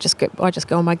 I just go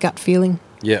on my gut feeling.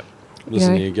 Yeah,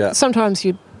 listen to your gut. Sometimes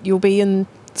you'll be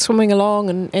swimming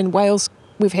along and whales.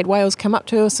 We've had whales come up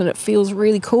to us, and it feels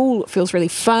really cool. It feels really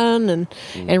fun and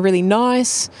really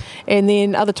nice. And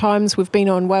then other times we've been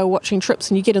on whale watching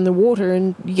trips, and you get in the water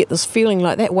and you get this feeling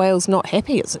like that whale's not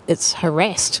happy. It's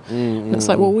harassed. And it's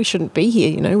like, well, we shouldn't be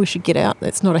here. We should get out.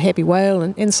 That's not a happy whale.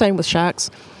 And same with sharks.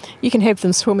 You can have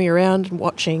them swimming around and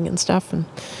watching and stuff, and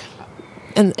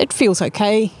it feels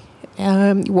okay.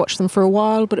 You watch them for a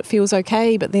while, but it feels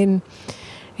okay. But then,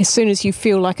 as soon as you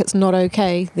feel like it's not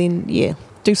okay, then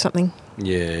do something.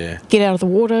 Yeah. Get out of the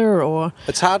water, or...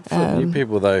 It's hard for new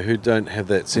people, though, who don't have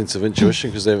that sense of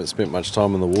intuition because they haven't spent much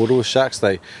time in the water with sharks.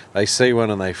 They see one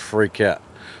and they freak out.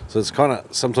 So it's kind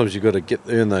of... Sometimes you've got to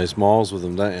earn those miles with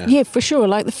them, don't you? Yeah, for sure.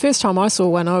 Like, the first time I saw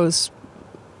one, I was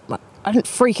I didn't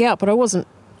freak out, but I wasn't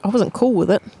cool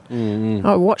with it.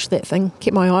 I watched that thing,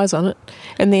 kept my eyes on it,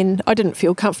 and then I didn't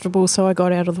feel comfortable, so I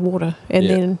got out of the water. And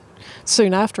then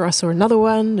soon after, I saw another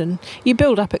one, and you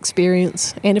build up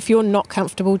experience. And if you're not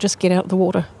comfortable, just get out of the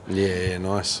water. Yeah,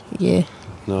 nice. Yeah.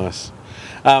 Nice.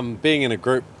 Being in a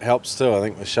group helps too, I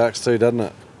think, with sharks too, doesn't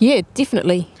it? Yeah,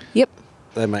 definitely. Yep.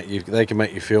 They can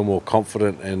make you feel more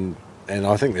confident, and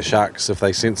I think the sharks, if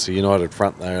they sense a united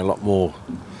front, they're a lot more.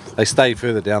 They stay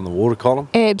further down the water column.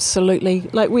 Absolutely.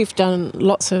 Like we've done a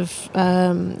lot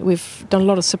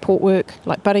of support work,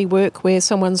 like buddy work, where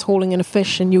someone's hauling in a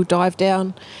fish and you'll dive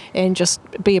down and just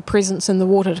be a presence in the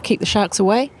water to keep the sharks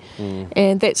away.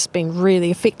 And that's been really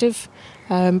effective.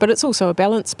 But it's also a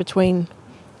balance between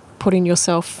putting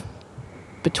yourself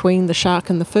between the shark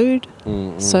and the food.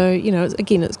 So,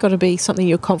 again, it's got to be something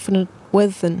you're confident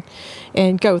with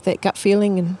and go with that gut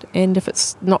feeling. And if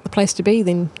it's not the place to be,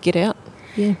 then get out.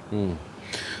 Yeah.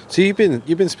 So you've been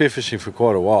spearfishing for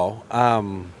quite a while.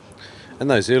 In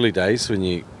those early days when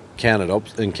you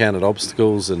encountered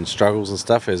obstacles and struggles and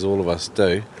stuff, as all of us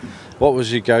do, what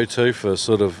was your go-to for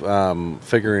sort of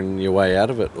figuring your way out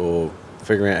of it or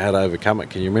figuring out how to overcome it?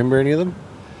 Can you remember any of them?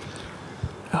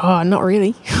 Oh, not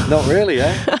really. Not really,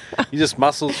 eh? You just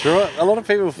muscled through it. A lot of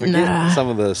people forget some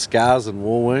of the scars and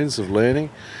war wounds of learning,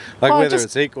 like whether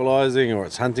it's equalising or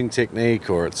it's hunting technique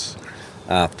or it's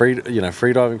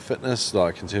freediving fitness,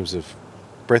 like in terms of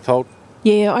breath hold.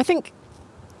 Yeah, I think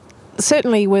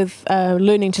certainly with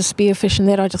learning to spearfish and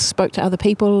that, I just spoke to other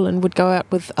people and would go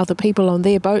out with other people on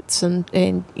their boats and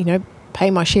pay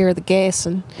my share of the gas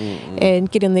and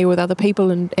get in there with other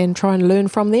people and try and learn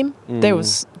from them. That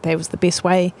was the best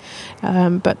way.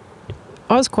 But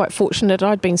I was quite fortunate.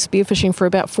 I'd been spearfishing for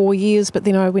about 4 years, but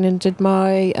then I went and did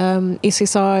my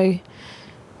SSI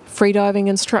freediving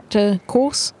instructor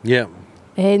course. Yeah.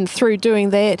 And through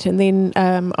doing that, and then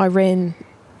I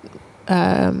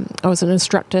was an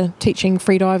instructor teaching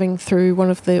freediving through one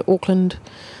of the Auckland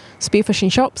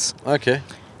spearfishing shops. Okay.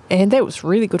 And that was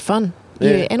really good fun.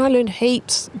 Yeah, and I learned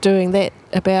heaps doing that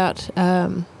about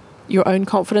your own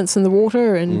confidence in the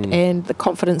water and the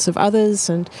confidence of others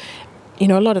and,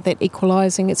 a lot of that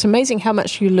equalising. It's amazing how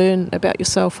much you learn about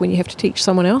yourself when you have to teach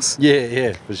someone else.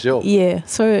 Yeah, for sure. Yeah,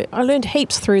 so I learned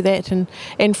heaps through that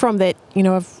and from that,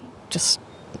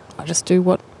 I just do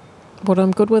what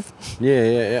I'm good with.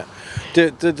 Yeah.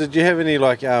 Did you have any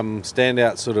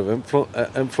standout sort of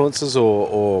influences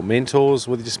or mentors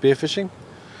with your spearfishing?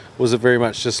 Was it very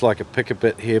much just like a pick a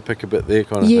bit here, pick a bit there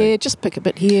kind of thing? Yeah, just pick a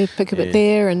bit here, pick a bit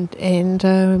there, and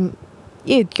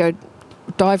go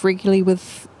dive regularly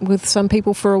with some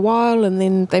people for a while, and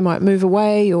then they might move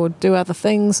away or do other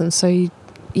things, and so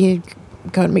you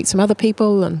go and meet some other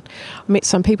people, and I met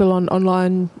some people on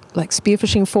online like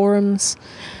spearfishing forums,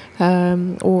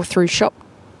 or through shop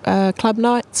club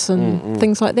nights and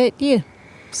things like that. Yeah,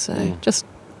 so just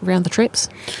around the traps.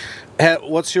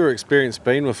 What's your experience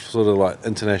been with sort of like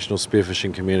international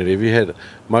spearfishing community? Have you had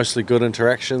mostly good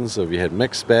interactions? Have you had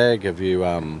mixed bag? Have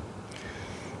you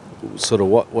sort of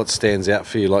what stands out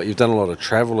for you? Like you've done a lot of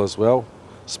travel as well.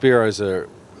 Spearos are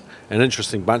an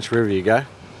interesting bunch wherever you go.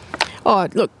 Oh,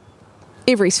 look,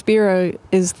 every Spearo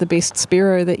is the best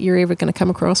Spearo that you're ever going to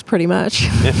come across, pretty much.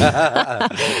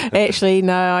 Actually,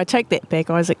 no, I take that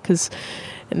back, Isaac, because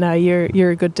no,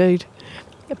 you're a good dude.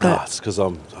 But it's because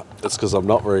I'm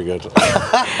not very good.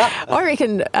 I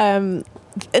reckon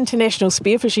international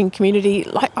spearfishing community,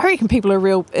 I reckon people are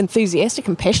real enthusiastic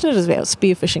and passionate about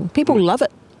spearfishing. People love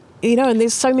it. And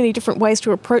there's so many different ways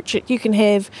to approach it. You can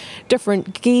have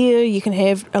different gear, you can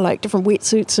have different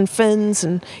wetsuits and fins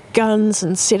and guns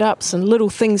and setups and little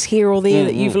things here or there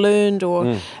that you've learned,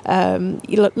 or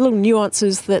little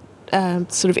nuances that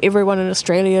sort of everyone in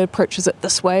Australia approaches it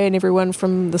this way and everyone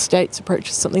from the States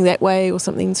approaches something that way or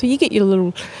something. So you get your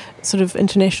little sort of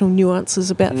international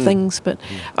nuances about things, but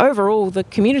overall the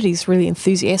community is really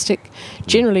enthusiastic,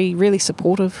 generally really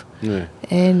supportive. Yeah.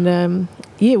 And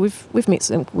we've met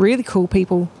some really cool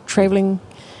people travelling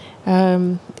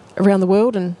around the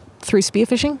world and through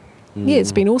spearfishing. Yeah,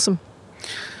 it's been awesome.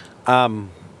 I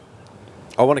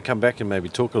want to come back and maybe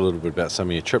talk a little bit about some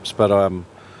of your trips, but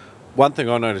one thing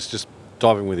I noticed just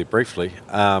diving with you briefly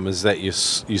is that you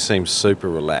seem super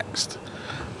relaxed,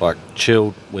 like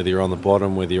chilled, whether you're on the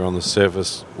bottom, whether you're on the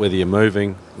surface, whether you're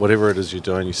moving, whatever it is you're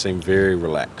doing, you seem very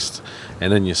relaxed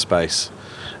and in your space.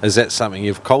 Is that something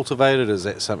you've cultivated? Is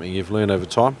that something you've learned over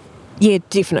time? Yeah,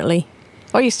 definitely.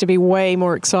 I used to be way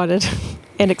more excited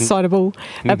and excitable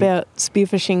about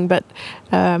spearfishing, but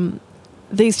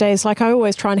these days, I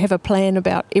always try and have a plan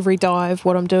about every dive,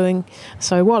 what I'm doing.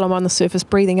 So while I'm on the surface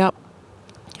breathing up,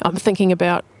 I'm thinking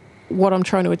about what I'm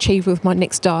trying to achieve with my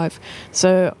next dive.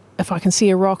 So if I can see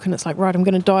a rock and it's like, right, I'm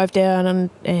going to dive down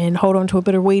and hold on to a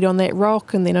bit of weed on that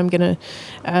rock, and then I'm going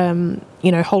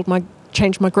to,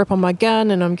 change my grip on my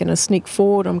gun, and I'm going to sneak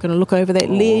forward. I'm going to look over that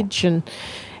ledge and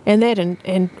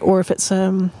or if it's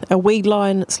a weed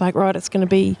line, it's like, right, it's going to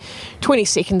be 20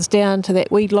 seconds down to that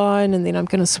weed line, and then I'm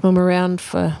going to swim around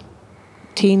for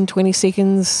 10, 20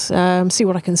 seconds, see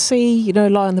what I can see,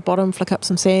 lie on the bottom, flick up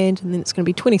some sand, and then it's going to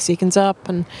be 20 seconds up,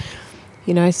 and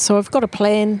so I've got a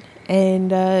plan,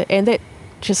 and that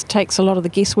just takes a lot of the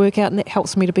guesswork out, and that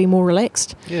helps me to be more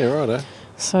relaxed. Yeah, righto.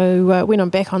 So when I'm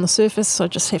back on the surface, I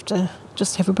just have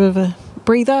a bit of a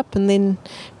breathe up and then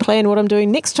plan what I'm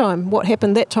doing next time. What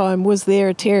happened that time? Was there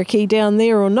a terrakey down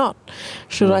there or not?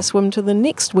 Should I swim to the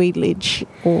next weed ledge,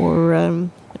 or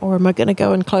am I going to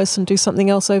go in close and do something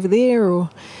else over there? Or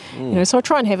so I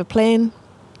try and have a plan,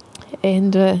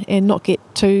 and not get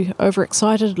too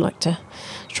overexcited. I like to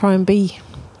try and be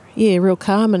real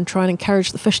calm and try and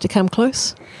encourage the fish to come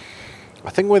close. I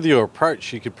think with your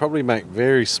approach, you could probably make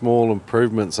very small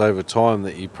improvements over time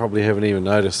that you probably haven't even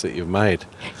noticed that you've made.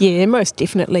 Yeah, most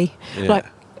definitely. Yeah.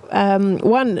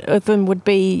 One of them would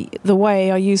be the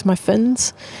way I use my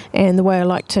fins and the way I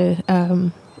like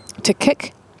to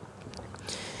kick.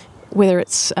 Whether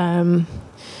it's if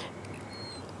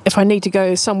I need to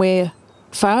go somewhere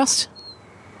fast,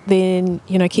 then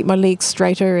keep my legs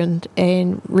straighter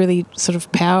and really sort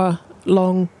of power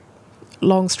long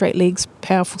straight legs,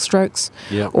 powerful strokes.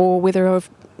 Yep. Or whether I've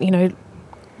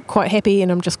quite happy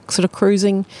and I'm just sort of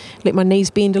cruising, let my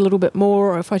knees bend a little bit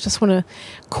more, or if I just want to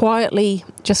quietly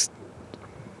just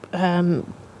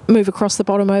move across the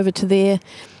bottom over to there,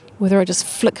 whether I just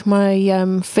flick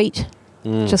my feet,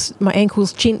 just my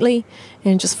ankles gently,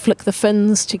 and just flick the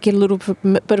fins to get a little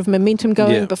bit of momentum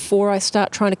going before I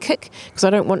start trying to kick, because I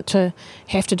don't want to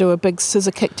have to do a big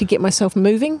scissor kick to get myself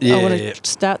moving. I want to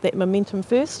start that momentum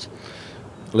first.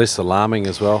 Less alarming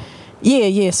as well.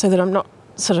 Yeah, so that I'm not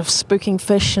sort of spooking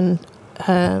fish and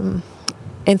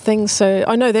things. So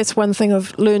I know that's one thing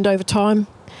I've learned over time,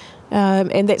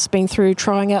 and that's been through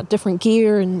trying out different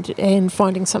gear and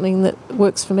finding something that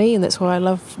works for me, and that's why I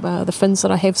love the fins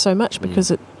that I have so much,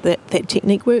 because that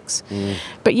technique works.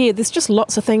 But yeah, there's just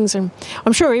lots of things, and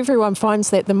I'm sure everyone finds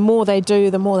that the more they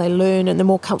do, the more they learn, and the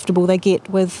more comfortable they get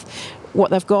with what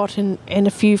they've got. And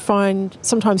if you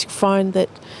sometimes you find that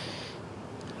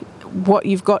what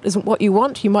you've got isn't what you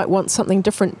want, you might want something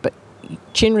different, but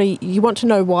generally you want to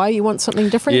know why you want something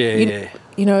different.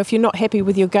 If you're not happy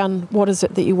with your gun, what is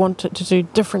it that you want it to do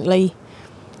differently,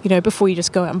 before you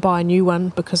just go out and buy a new one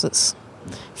because it's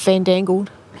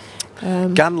fandangled.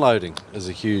 Gun loading is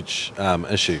a huge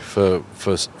issue for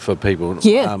people.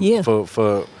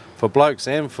 For blokes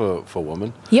and for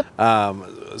women. Yep.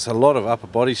 It's a lot of upper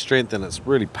body strength, and it's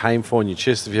really painful on your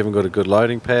chest if you haven't got a good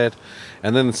loading pad.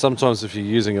 And then sometimes if you're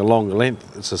using a longer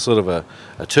length, it's a sort of a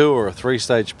 2 or a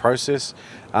 3-stage process.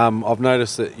 I've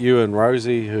noticed that you and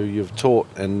Rosie, who you've taught,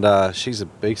 and she's a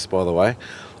beast, by the way,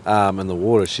 in the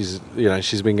water. She's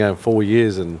been going 4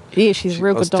 years, and she's a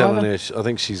real good diver. I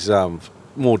think she's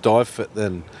more dive fit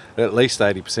than at least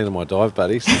 80% of my dive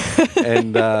buddies,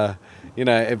 and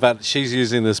but she's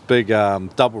using this big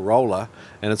double roller,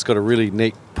 and it's got a really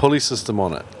neat pulley system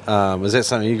on it. Is that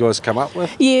something you guys come up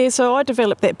with? Yeah, so I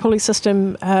developed that pulley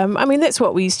system. That's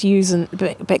what we used to use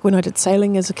back when I did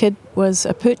sailing as a kid, was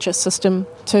a purchase system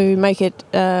to make it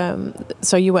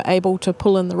so you were able to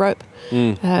pull in the rope.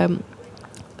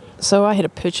 So I had a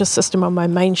purchase system on my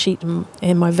main sheet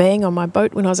and my vang on my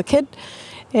boat when I was a kid.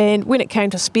 And when it came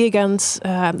to spear guns,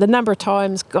 the number of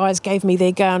times guys gave me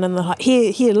their gun and they're like,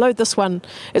 here, load this one.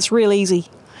 It's real easy.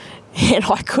 And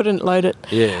I couldn't load it.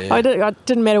 Yeah. I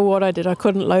didn't matter what I did, I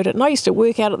couldn't load it. And I used to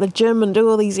work out at the gym and do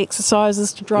all these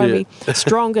exercises to drive me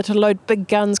stronger to load big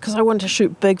guns, because I wanted to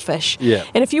shoot big fish. Yeah.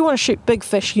 And if you want to shoot big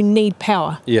fish, you need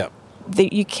power. Yeah.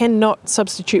 You cannot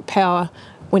substitute power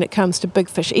when it comes to big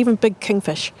fish, even big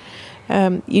kingfish.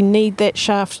 You need that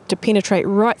shaft to penetrate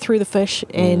right through the fish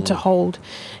and to hold,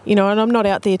 and I'm not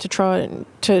out there to try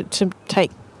to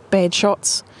take bad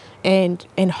shots and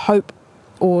hope,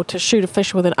 or to shoot a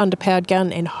fish with an underpowered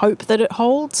gun and hope that it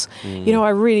holds. I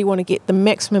really want to get the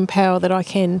maximum power that I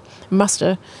can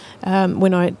muster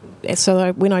when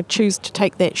I choose to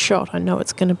take that shot. I know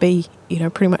it's going to be,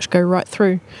 pretty much go right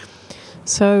through.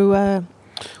 So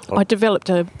I developed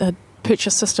a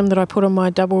purchase system that I put on my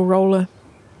double roller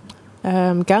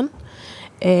gun,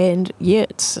 and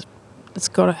it's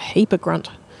got a heap of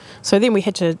grunt. So then we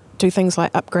had to do things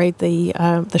like upgrade the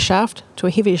shaft to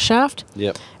a heavier shaft.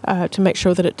 Yep. To make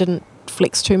sure that it didn't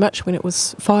flex too much when it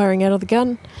was firing out of the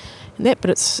gun, and that.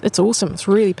 But it's awesome. It's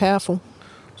really powerful.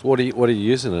 So what are you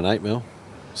using? An 8mm,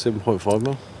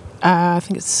 7.5mm? I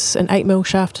think it's an 8mm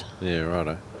shaft. Yeah,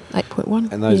 righto.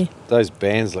 8.1. And those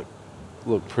bands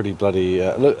look pretty bloody.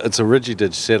 Look, it's a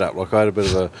Rigidigi setup. Like I had a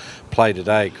bit of a play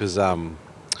today because I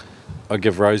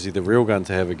give Rosie the real gun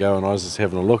to have a go, and I was just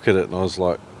having a look at it, and I was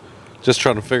like, just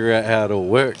trying to figure out how it all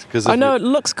worked. Cause I know it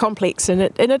looks complex, and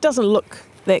it doesn't look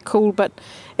that cool, but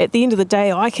at the end of the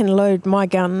day, I can load my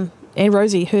gun and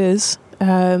Rosie hers,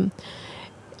 and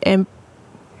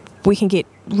we can get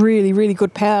really, really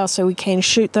good power, so we can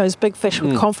shoot those big fish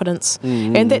with confidence.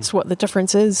 And that's what the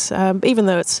difference is. Even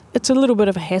though it's a little bit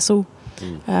of a hassle,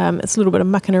 it's a little bit of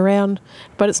mucking around,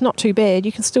 but it's not too bad.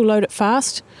 You can still load it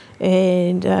fast,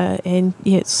 and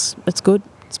yeah, it's good.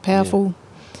 It's powerful. Yeah.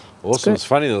 Awesome. It's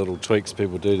funny the little tweaks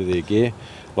people do to their gear.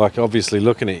 Like obviously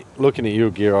looking at your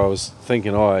gear, I was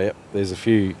thinking, yep, there's a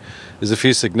few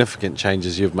significant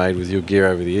changes you've made with your gear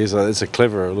over the years. It's a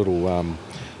clever little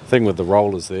thing with the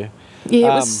rollers there.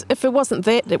 Yeah, if it wasn't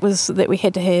that, it was that we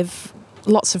had to have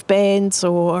lots of bands,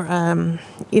 or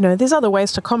there's other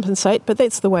ways to compensate, but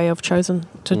that's the way I've chosen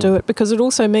to do it, because it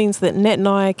also means that Nat and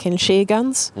I can share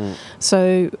guns.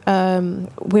 So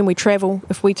when we travel,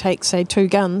 if we take, say, 2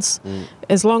 guns,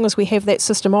 as long as we have that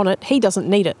system on it, he doesn't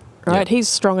need it, right? He's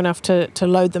strong enough to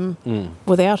load them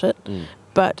without it.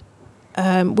 But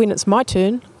when it's my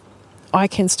turn, I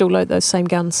can still load those same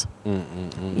guns,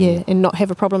 and not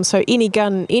have a problem. So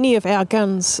any of our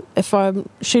guns, if I'm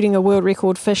shooting a world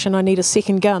record fish and I need a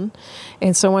second gun,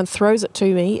 and someone throws it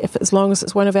to me, as long as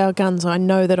it's one of our guns, I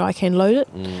know that I can load it.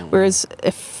 Whereas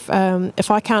if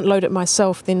I can't load it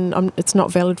myself, then it's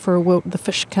not valid for the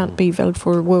fish can't be valid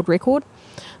for a world record.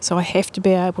 So I have to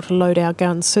be able to load our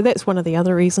guns. So that's one of the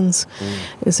other reasons,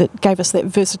 is it gave us that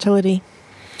versatility.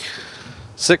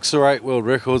 6 or 8 world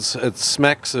records. It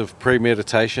smacks of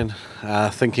premeditation,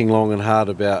 thinking long and hard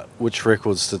about which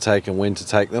records to take and when to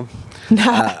take them.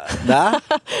 Nah?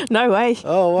 No way.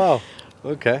 Oh, wow.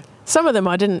 Okay. Some of them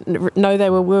I didn't know they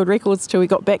were world records till we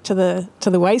got back to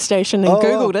the weigh station and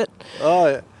Googled it. Oh,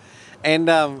 yeah. And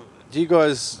do you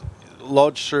guys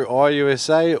lodge through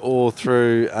IUSA or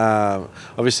through,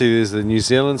 obviously there's the New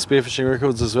Zealand spearfishing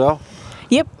records as well?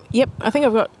 Yep. I think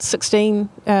I've got 16...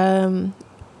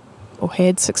 or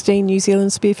had 16 New Zealand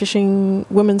spearfishing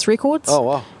women's records. Oh,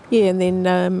 wow. Yeah, and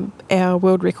then our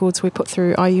world records we put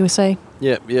through IUSA.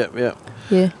 Yep. Yeah.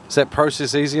 Is that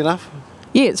process easy enough?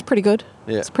 Yeah, it's pretty good.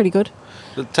 Yeah. It's pretty good.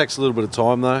 It takes a little bit of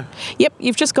time, though. Yep,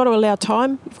 you've just got to allow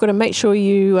time. You've got to make sure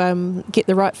you get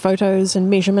the right photos and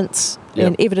measurements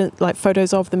and like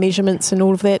photos of the measurements and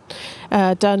all of that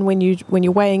done when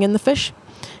you're weighing in the fish.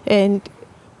 And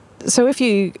so if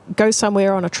you go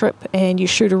somewhere on a trip and you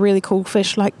shoot a really cool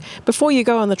fish, like before you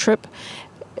go on the trip,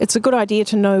 it's a good idea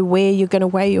to know where you're going to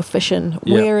weigh your fish in. Yep.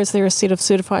 Where is there a set of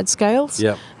certified scales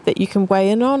that you can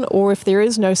weigh in on? Or if there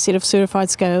is no set of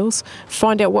certified scales,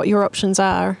 find out what your options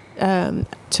are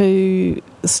to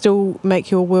still make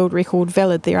your world record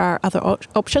valid. There are other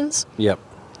options. Yep.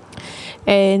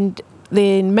 And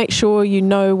then make sure you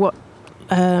know what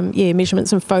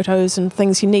measurements and photos and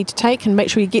things you need to take, and make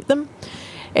sure you get them.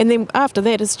 And then after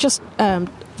that, it's just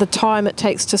the time it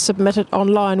takes to submit it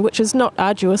online, which is not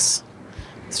arduous.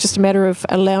 It's just a matter of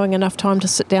allowing enough time to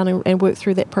sit down and work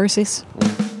through that process.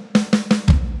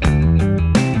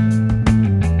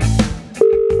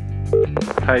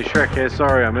 Hey Shrek here,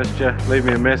 sorry I missed you. Leave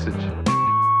me a message.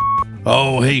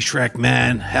 Oh, hey Shrek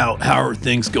man, how are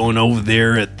things going over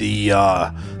there at the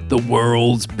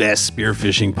world's best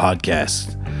spearfishing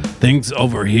podcast? Things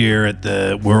over here at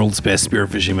the world's best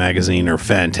spearfishing magazine are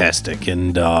fantastic,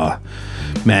 and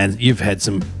man, you've had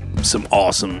some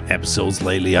awesome episodes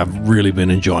lately. I've really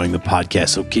been enjoying the podcast,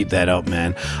 so keep that up,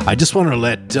 man. I just want to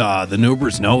let the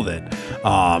Noobers know that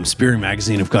Spearing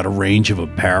Magazine have got a range of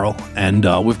apparel, and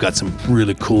we've got some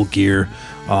really cool gear.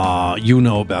 You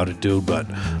know about it, dude, but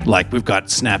like we've got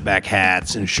snapback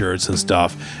hats and shirts and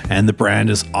stuff, and the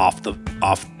brand is off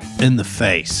in the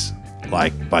face.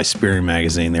 Like by Spearing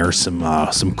Magazine, there's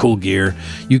some cool gear.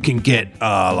 You can get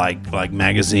like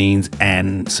magazines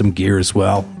and some gear as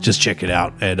well. Just check it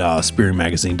out at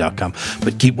spearingmagazine.com.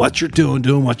 But keep what you're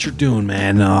doing what you're doing,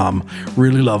 man.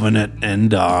 Really loving it,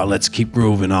 and let's keep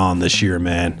moving on this year,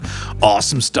 man.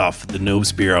 Awesome stuff. The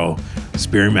Noobs Bureau,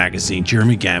 Spearing Magazine.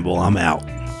 Jeremy Gamble. I'm out.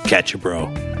 Catch you, bro.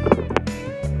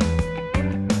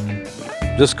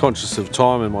 Just conscious of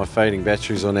time and my fading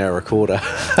batteries on our recorder.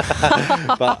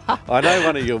 But I know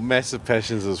one of your massive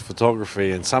passions is photography,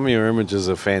 and some of your images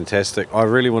are fantastic. I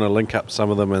really want to link up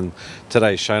some of them in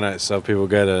today's show notes, so people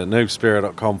go to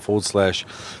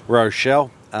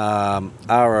noobsbureau.com/Rochelle,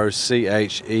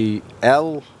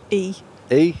 ROCHEL.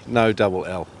 E? No, double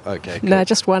L. Okay, cool. No,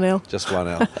 just one L. Just one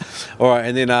L. All right,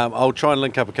 and then I'll try and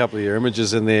link up a couple of your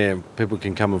images in there, and people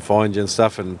can come and find you and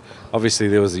stuff. And obviously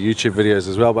there was the YouTube videos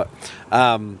as well. But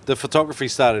the photography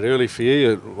started early for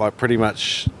you, like pretty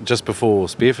much just before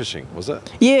spearfishing, was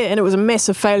it? Yeah, and it was a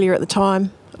massive failure at the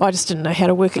time. I just didn't know how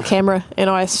to work a camera, and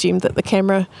I assumed that the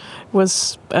camera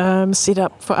was set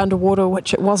up for underwater,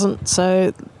 which it wasn't.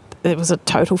 So it was a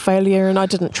total failure, and I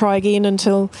didn't try again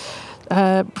until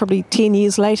probably 10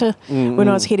 years later, when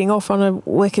I was heading off on a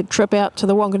wicked trip out to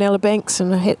the Wanganella Banks,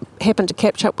 and I happened to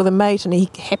catch up with a mate, and he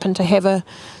happened to have a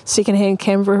second-hand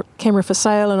camera for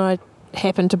sale, and I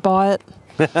happened to buy it.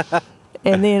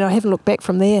 And then I haven't looked back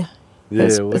from there. Yeah,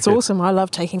 it's awesome. I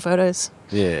love taking photos.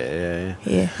 Yeah.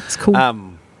 Yeah, it's cool.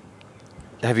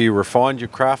 Have you refined your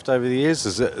craft over the years?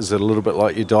 Is it a little bit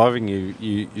like your diving?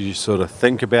 You sort of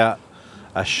think about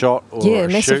a shot or a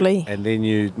massively. shoot, and then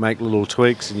you make little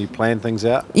tweaks and you plan things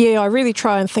out? Yeah, I really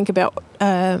try and think about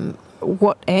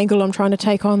what angle I'm trying to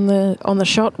take on the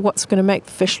shot, what's going to make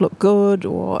the fish look good,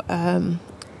 or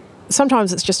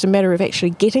sometimes it's just a matter of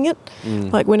actually getting it.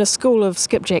 Like when a school of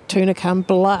skipjack tuna come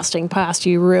blasting past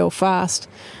you real fast,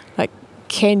 like,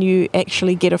 can you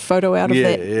actually get a photo out of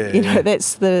that? Yeah.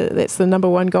 That's the number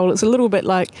one goal. It's a little bit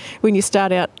like when you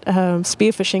start out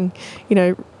spearfishing,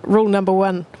 rule number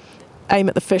one: aim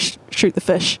at the fish, shoot the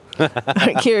fish. I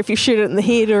don't care if you shoot it in the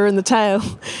head or in the tail,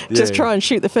 just try and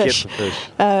shoot the fish. Get the fish.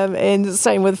 And the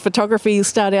same with photography. You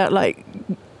start out like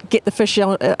get the fish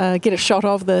on, get a shot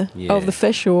of the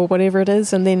fish or whatever it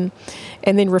is, and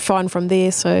then refine from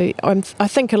there. So I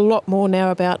think a lot more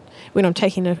now about when I'm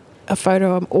taking a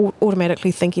photo. I'm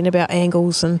automatically thinking about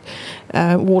angles and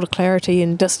water clarity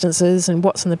and distances and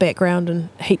what's in the background and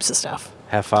heaps of stuff.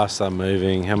 How fast they're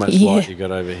moving, how much light you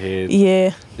got overhead.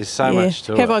 Yeah. There's so much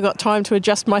to it. Have I got time to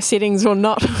adjust my settings or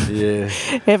not? Yeah.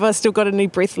 Have I still got any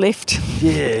breath left?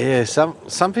 Yeah.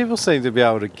 Some people seem to be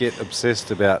able to get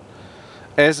obsessed about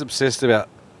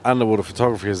underwater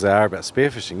photography as they are about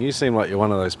spearfishing. You seem like you're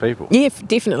one of those people. Yeah,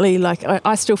 definitely. Like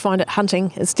I still find it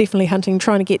hunting. It's definitely hunting,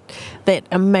 trying to get that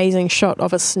amazing shot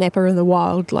of a snapper in the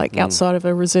wild, like outside of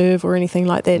a reserve or anything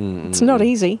like that. It's not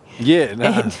easy. Yeah,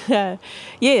 no.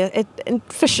 And, and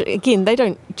fish, again, they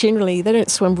don't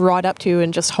swim right up to you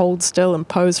and just hold still and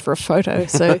pose for a photo.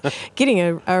 So getting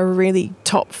a really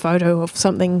top photo of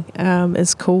something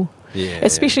is cool. Yeah,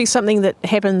 especially something that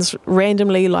happens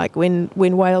randomly, like when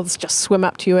whales just swim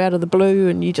up to you out of the blue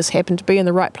and you just happen to be in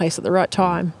the right place at the right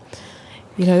time.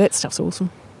 That stuff's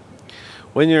awesome.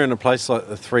 When you're in a place like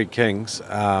the Three Kings,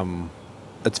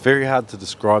 it's very hard to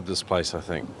describe this place, I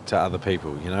think, to other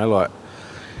people,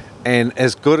 and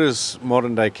as good as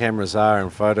modern day cameras are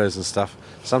and photos and stuff,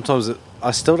 sometimes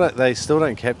they still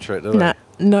don't capture it, do they?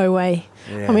 No way.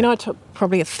 Yeah. I mean, I took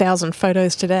probably 1,000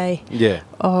 photos today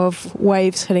of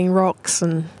waves hitting rocks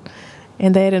and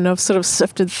that, and I've sort of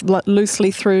sifted loosely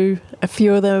through a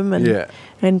few of them,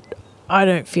 and I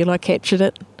don't feel I captured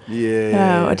it.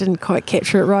 I didn't quite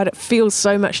capture it right. It feels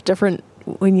so much different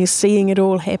when you're seeing it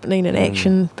all happening in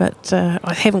action, but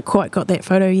I haven't quite got that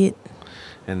photo yet.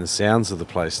 And the sounds of the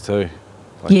place too.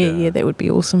 That would be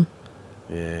awesome.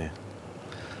 Yeah.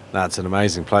 No, it's an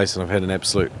amazing place, and I've had an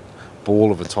absolute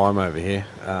ball of a time over here.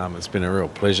 It's been a real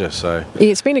pleasure. So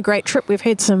it's been a great trip. We've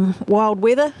had some wild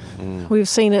weather. We've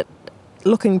seen it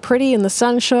looking pretty in the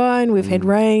sunshine. We've had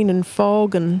rain and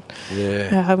fog, and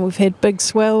we've had big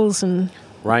swells and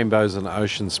rainbows and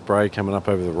ocean spray coming up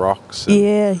over the rocks.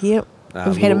 We've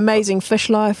had amazing fish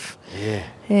life.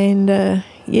 And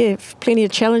plenty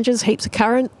of challenges, heaps of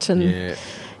current, and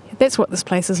that's what this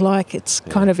place is like. It's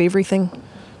kind of everything.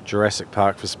 Jurassic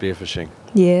Park for spearfishing.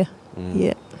 Yeah.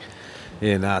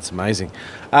 Yeah, no, it's amazing.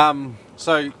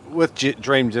 So with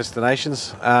Dream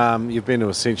Destinations, you've been to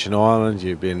Ascension Island,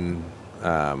 you've been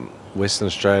Western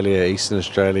Australia, Eastern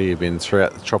Australia, you've been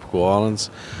throughout the tropical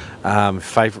islands.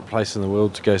 Favourite place in the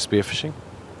world to go spearfishing?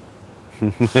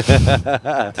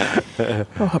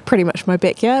 Pretty much my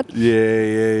backyard.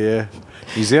 Yeah.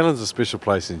 New Zealand's a special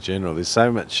place in general. There's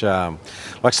so much,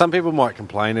 like some people might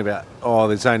complain about,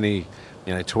 there's only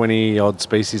 20 odd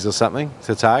species or something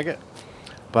to target.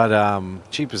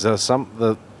 But cheap as there's some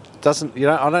that doesn't.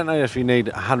 I don't know if you need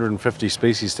 150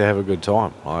 species to have a good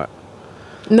time.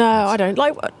 No, I don't.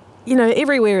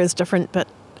 Everywhere is different, but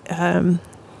and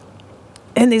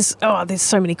there's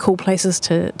so many cool places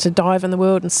to dive in the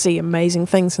world and see amazing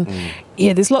things, and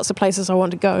there's lots of places I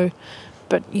want to go,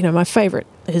 but my favourite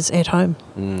is at home.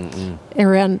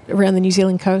 Around the New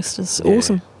Zealand coast is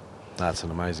awesome. That's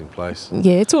an amazing place.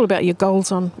 Yeah, it's all about your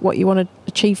goals on what you want to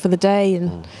achieve for the day,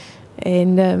 and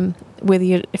And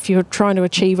if you're trying to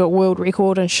achieve a world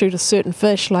record and shoot a certain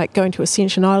fish, like going to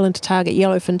Ascension Island to target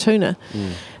yellowfin tuna,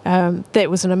 that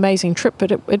was an amazing trip,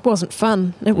 but it wasn't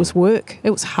fun. It was work.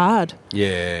 It was hard.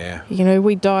 Yeah.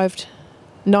 We dived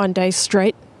 9 days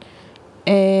straight,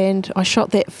 and I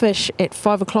shot that fish at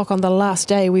 5 o'clock on the last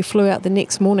day. We flew out the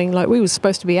next morning. Like, we were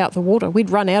supposed to be out the water. We'd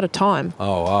run out of time.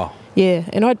 Oh, wow. Yeah,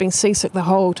 and I'd been seasick the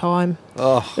whole time.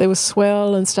 Oh. There was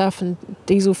swell and stuff and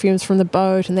diesel fumes from the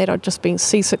boat and that. I'd just been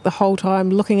seasick the whole time,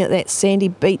 looking at that sandy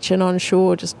beach and on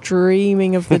shore, just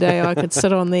dreaming of the day I could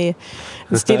sit on there.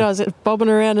 Instead, I was bobbing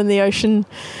around in the ocean,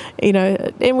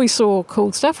 and we saw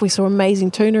cool stuff. We saw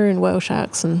amazing tuna and whale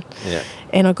sharks, and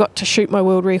I got to shoot my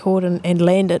world record and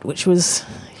land it, which was,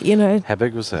 How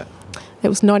big was that? It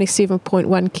was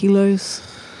 97.1 kilos.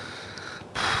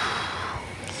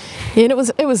 Yeah,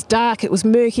 and it was dark, it was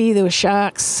murky, there were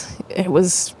sharks, it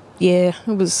was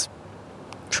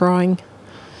trying.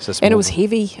 So and it was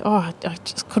heavy. Oh, I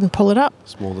just couldn't pull it up.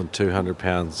 It's more than 200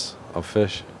 pounds of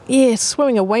fish. Yeah,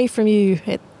 swimming away from you,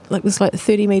 it was like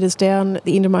 30 metres down at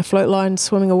the end of my float line,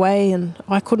 swimming away, and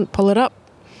I couldn't pull it up.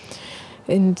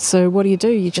 And so what do?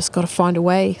 You just got to find a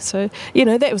way. So,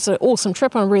 that was an awesome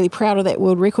trip. I'm really proud of that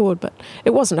world record, but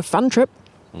it wasn't a fun trip.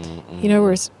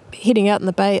 Whereas heading out in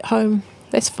the bay at home,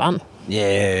 that's fun.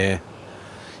 Yeah.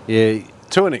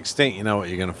 To an extent, you know what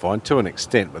you're going to find. To an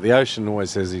extent, but the ocean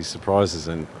always has these surprises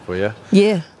in for you.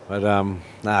 Yeah. But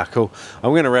cool.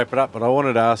 I'm going to wrap it up, but I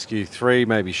wanted to ask you 3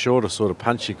 maybe shorter, sort of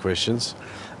punchy questions.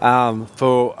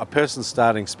 For a person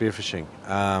starting spearfishing,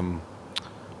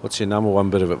 what's your number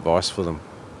one bit of advice for them?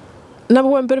 Number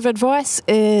one bit of advice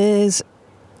is,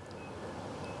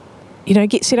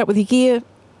 get set up with your gear.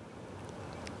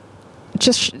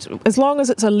 Just as long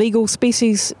as it's a legal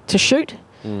species to shoot,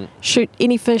 shoot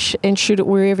any fish and shoot it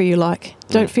wherever you like.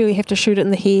 Don't feel you have to shoot it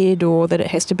in the head or that it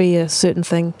has to be a certain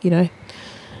thing,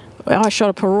 I shot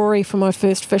a Parori for my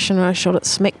first fish, and I shot it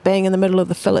smack bang in the middle of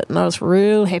the fillet, and I was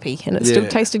real happy, and it still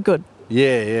tasted good.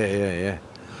 Yeah.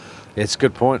 It's a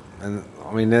good point. And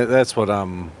I mean, that's what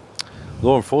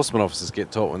law enforcement officers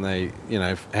get taught when they,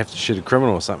 have to shoot a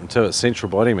criminal or something too. It's central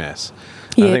body mass.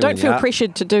 Yeah, don't feel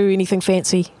pressured to do anything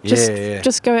fancy.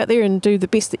 Just go out there and do the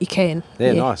best that you can.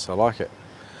 Yeah, nice. I like it.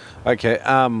 Okay.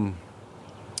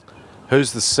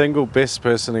 Who's the single best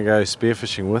person to go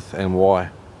spearfishing with, and why?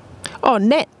 Oh,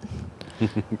 Nat.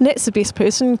 Nat's the best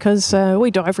person because we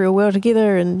dive real well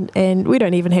together, and we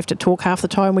don't even have to talk half the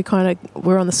time.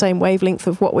 We're on the same wavelength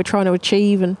of what we're trying to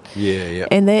achieve, and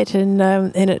and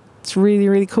it's really,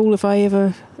 really cool if I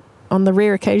ever, on the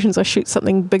rare occasions I shoot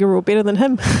something bigger or better than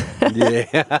him. Yeah.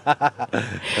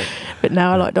 But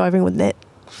no, I like diving with Nat.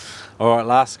 All right,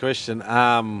 last question.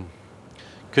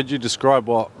 Could you describe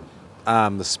what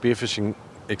the spearfishing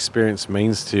experience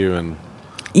means to you in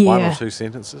 1 or 2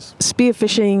 sentences?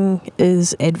 Spearfishing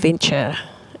is adventure,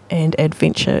 and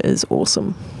adventure is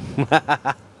awesome.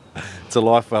 It's a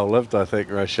life well lived, I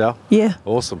think, Rochelle. Yeah.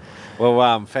 Awesome.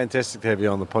 Well, fantastic to have you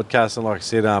on the podcast. And like I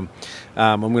said, I'm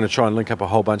going to try and link up a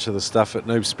whole bunch of the stuff at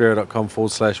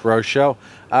noobspearo.com/Rochelle,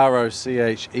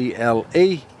 ROCHELE.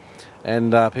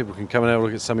 And people can come and have a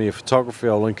look at some of your photography.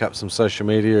 I'll link up some social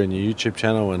media and your YouTube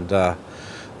channel, and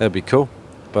that'd be cool.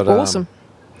 But awesome.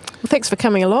 Well, thanks for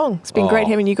coming along. It's been great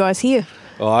having you guys here.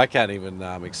 Oh, I can't even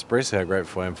express how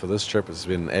grateful I am for this trip. It's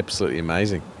been absolutely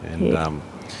amazing. And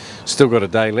still got a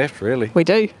day left, really. We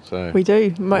do. We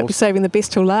do. Might awesome. be saving the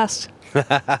best till last.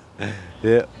 Yeah.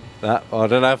 I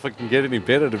don't know if it can get any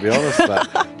better, to be honest,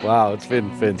 but wow, it's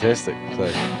been fantastic.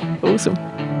 So awesome.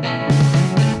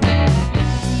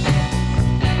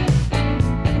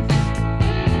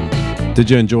 Did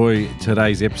you enjoy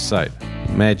today's episode?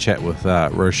 Mad chat with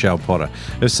Rochelle Potter.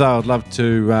 If so, I'd love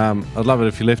it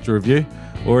if you left a review,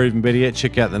 or even better yet,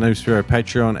 check out the Noob Spearo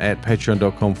Patreon at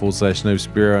patreon.com/Noob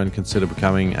Spearo and consider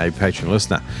becoming a Patreon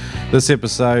listener. This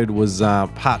episode was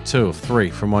part 2 of 3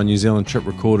 from my New Zealand trip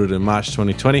recorded in March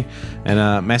 2020,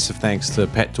 and massive thanks to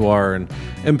Pat Dwyer and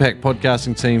Impact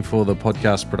Podcasting team for the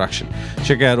podcast production.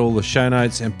 Check out all the show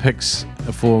notes and pics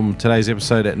from today's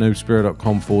episode at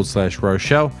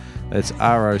noobspearo.com/Rochelle. That's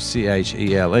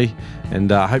ROCHELE.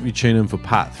 And I hope you tune in for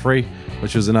part 3,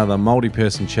 which was another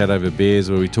multi-person chat over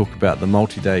beers where we talk about the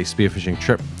multi-day spearfishing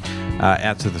trip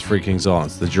out to the Three Kings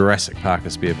Islands, the Jurassic Park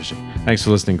of spearfishing. Thanks for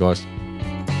listening, guys.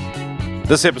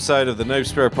 This episode of the Noob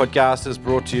Spearo podcast is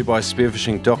brought to you by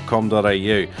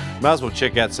spearfishing.com.au. Might as well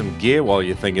check out some gear while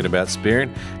you're thinking about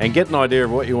spearing and get an idea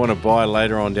of what you want to buy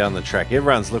later on down the track.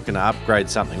 Everyone's looking to upgrade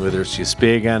something, whether it's your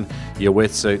spear gun, your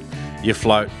wetsuit, your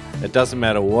float. It doesn't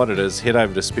matter what it is, head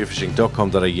over to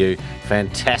spearfishing.com.au.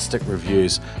 Fantastic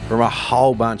reviews from a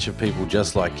whole bunch of people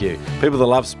just like you. People that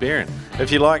love spearing.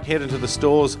 If you like, head into the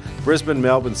stores, Brisbane,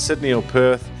 Melbourne, Sydney or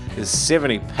Perth. There's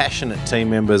 70 passionate team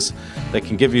members that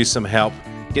can give you some help,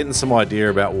 getting some idea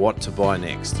about what to buy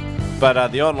next. But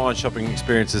the online shopping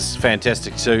experience is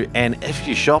fantastic too. And if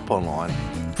you shop online,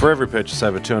 for every purchase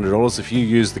over $200, if you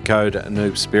use the code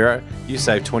NoobSpearo, you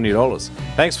save $20.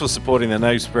 Thanks for supporting the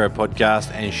Noob Spearo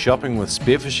podcast and shopping with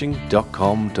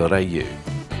spearfishing.com.au.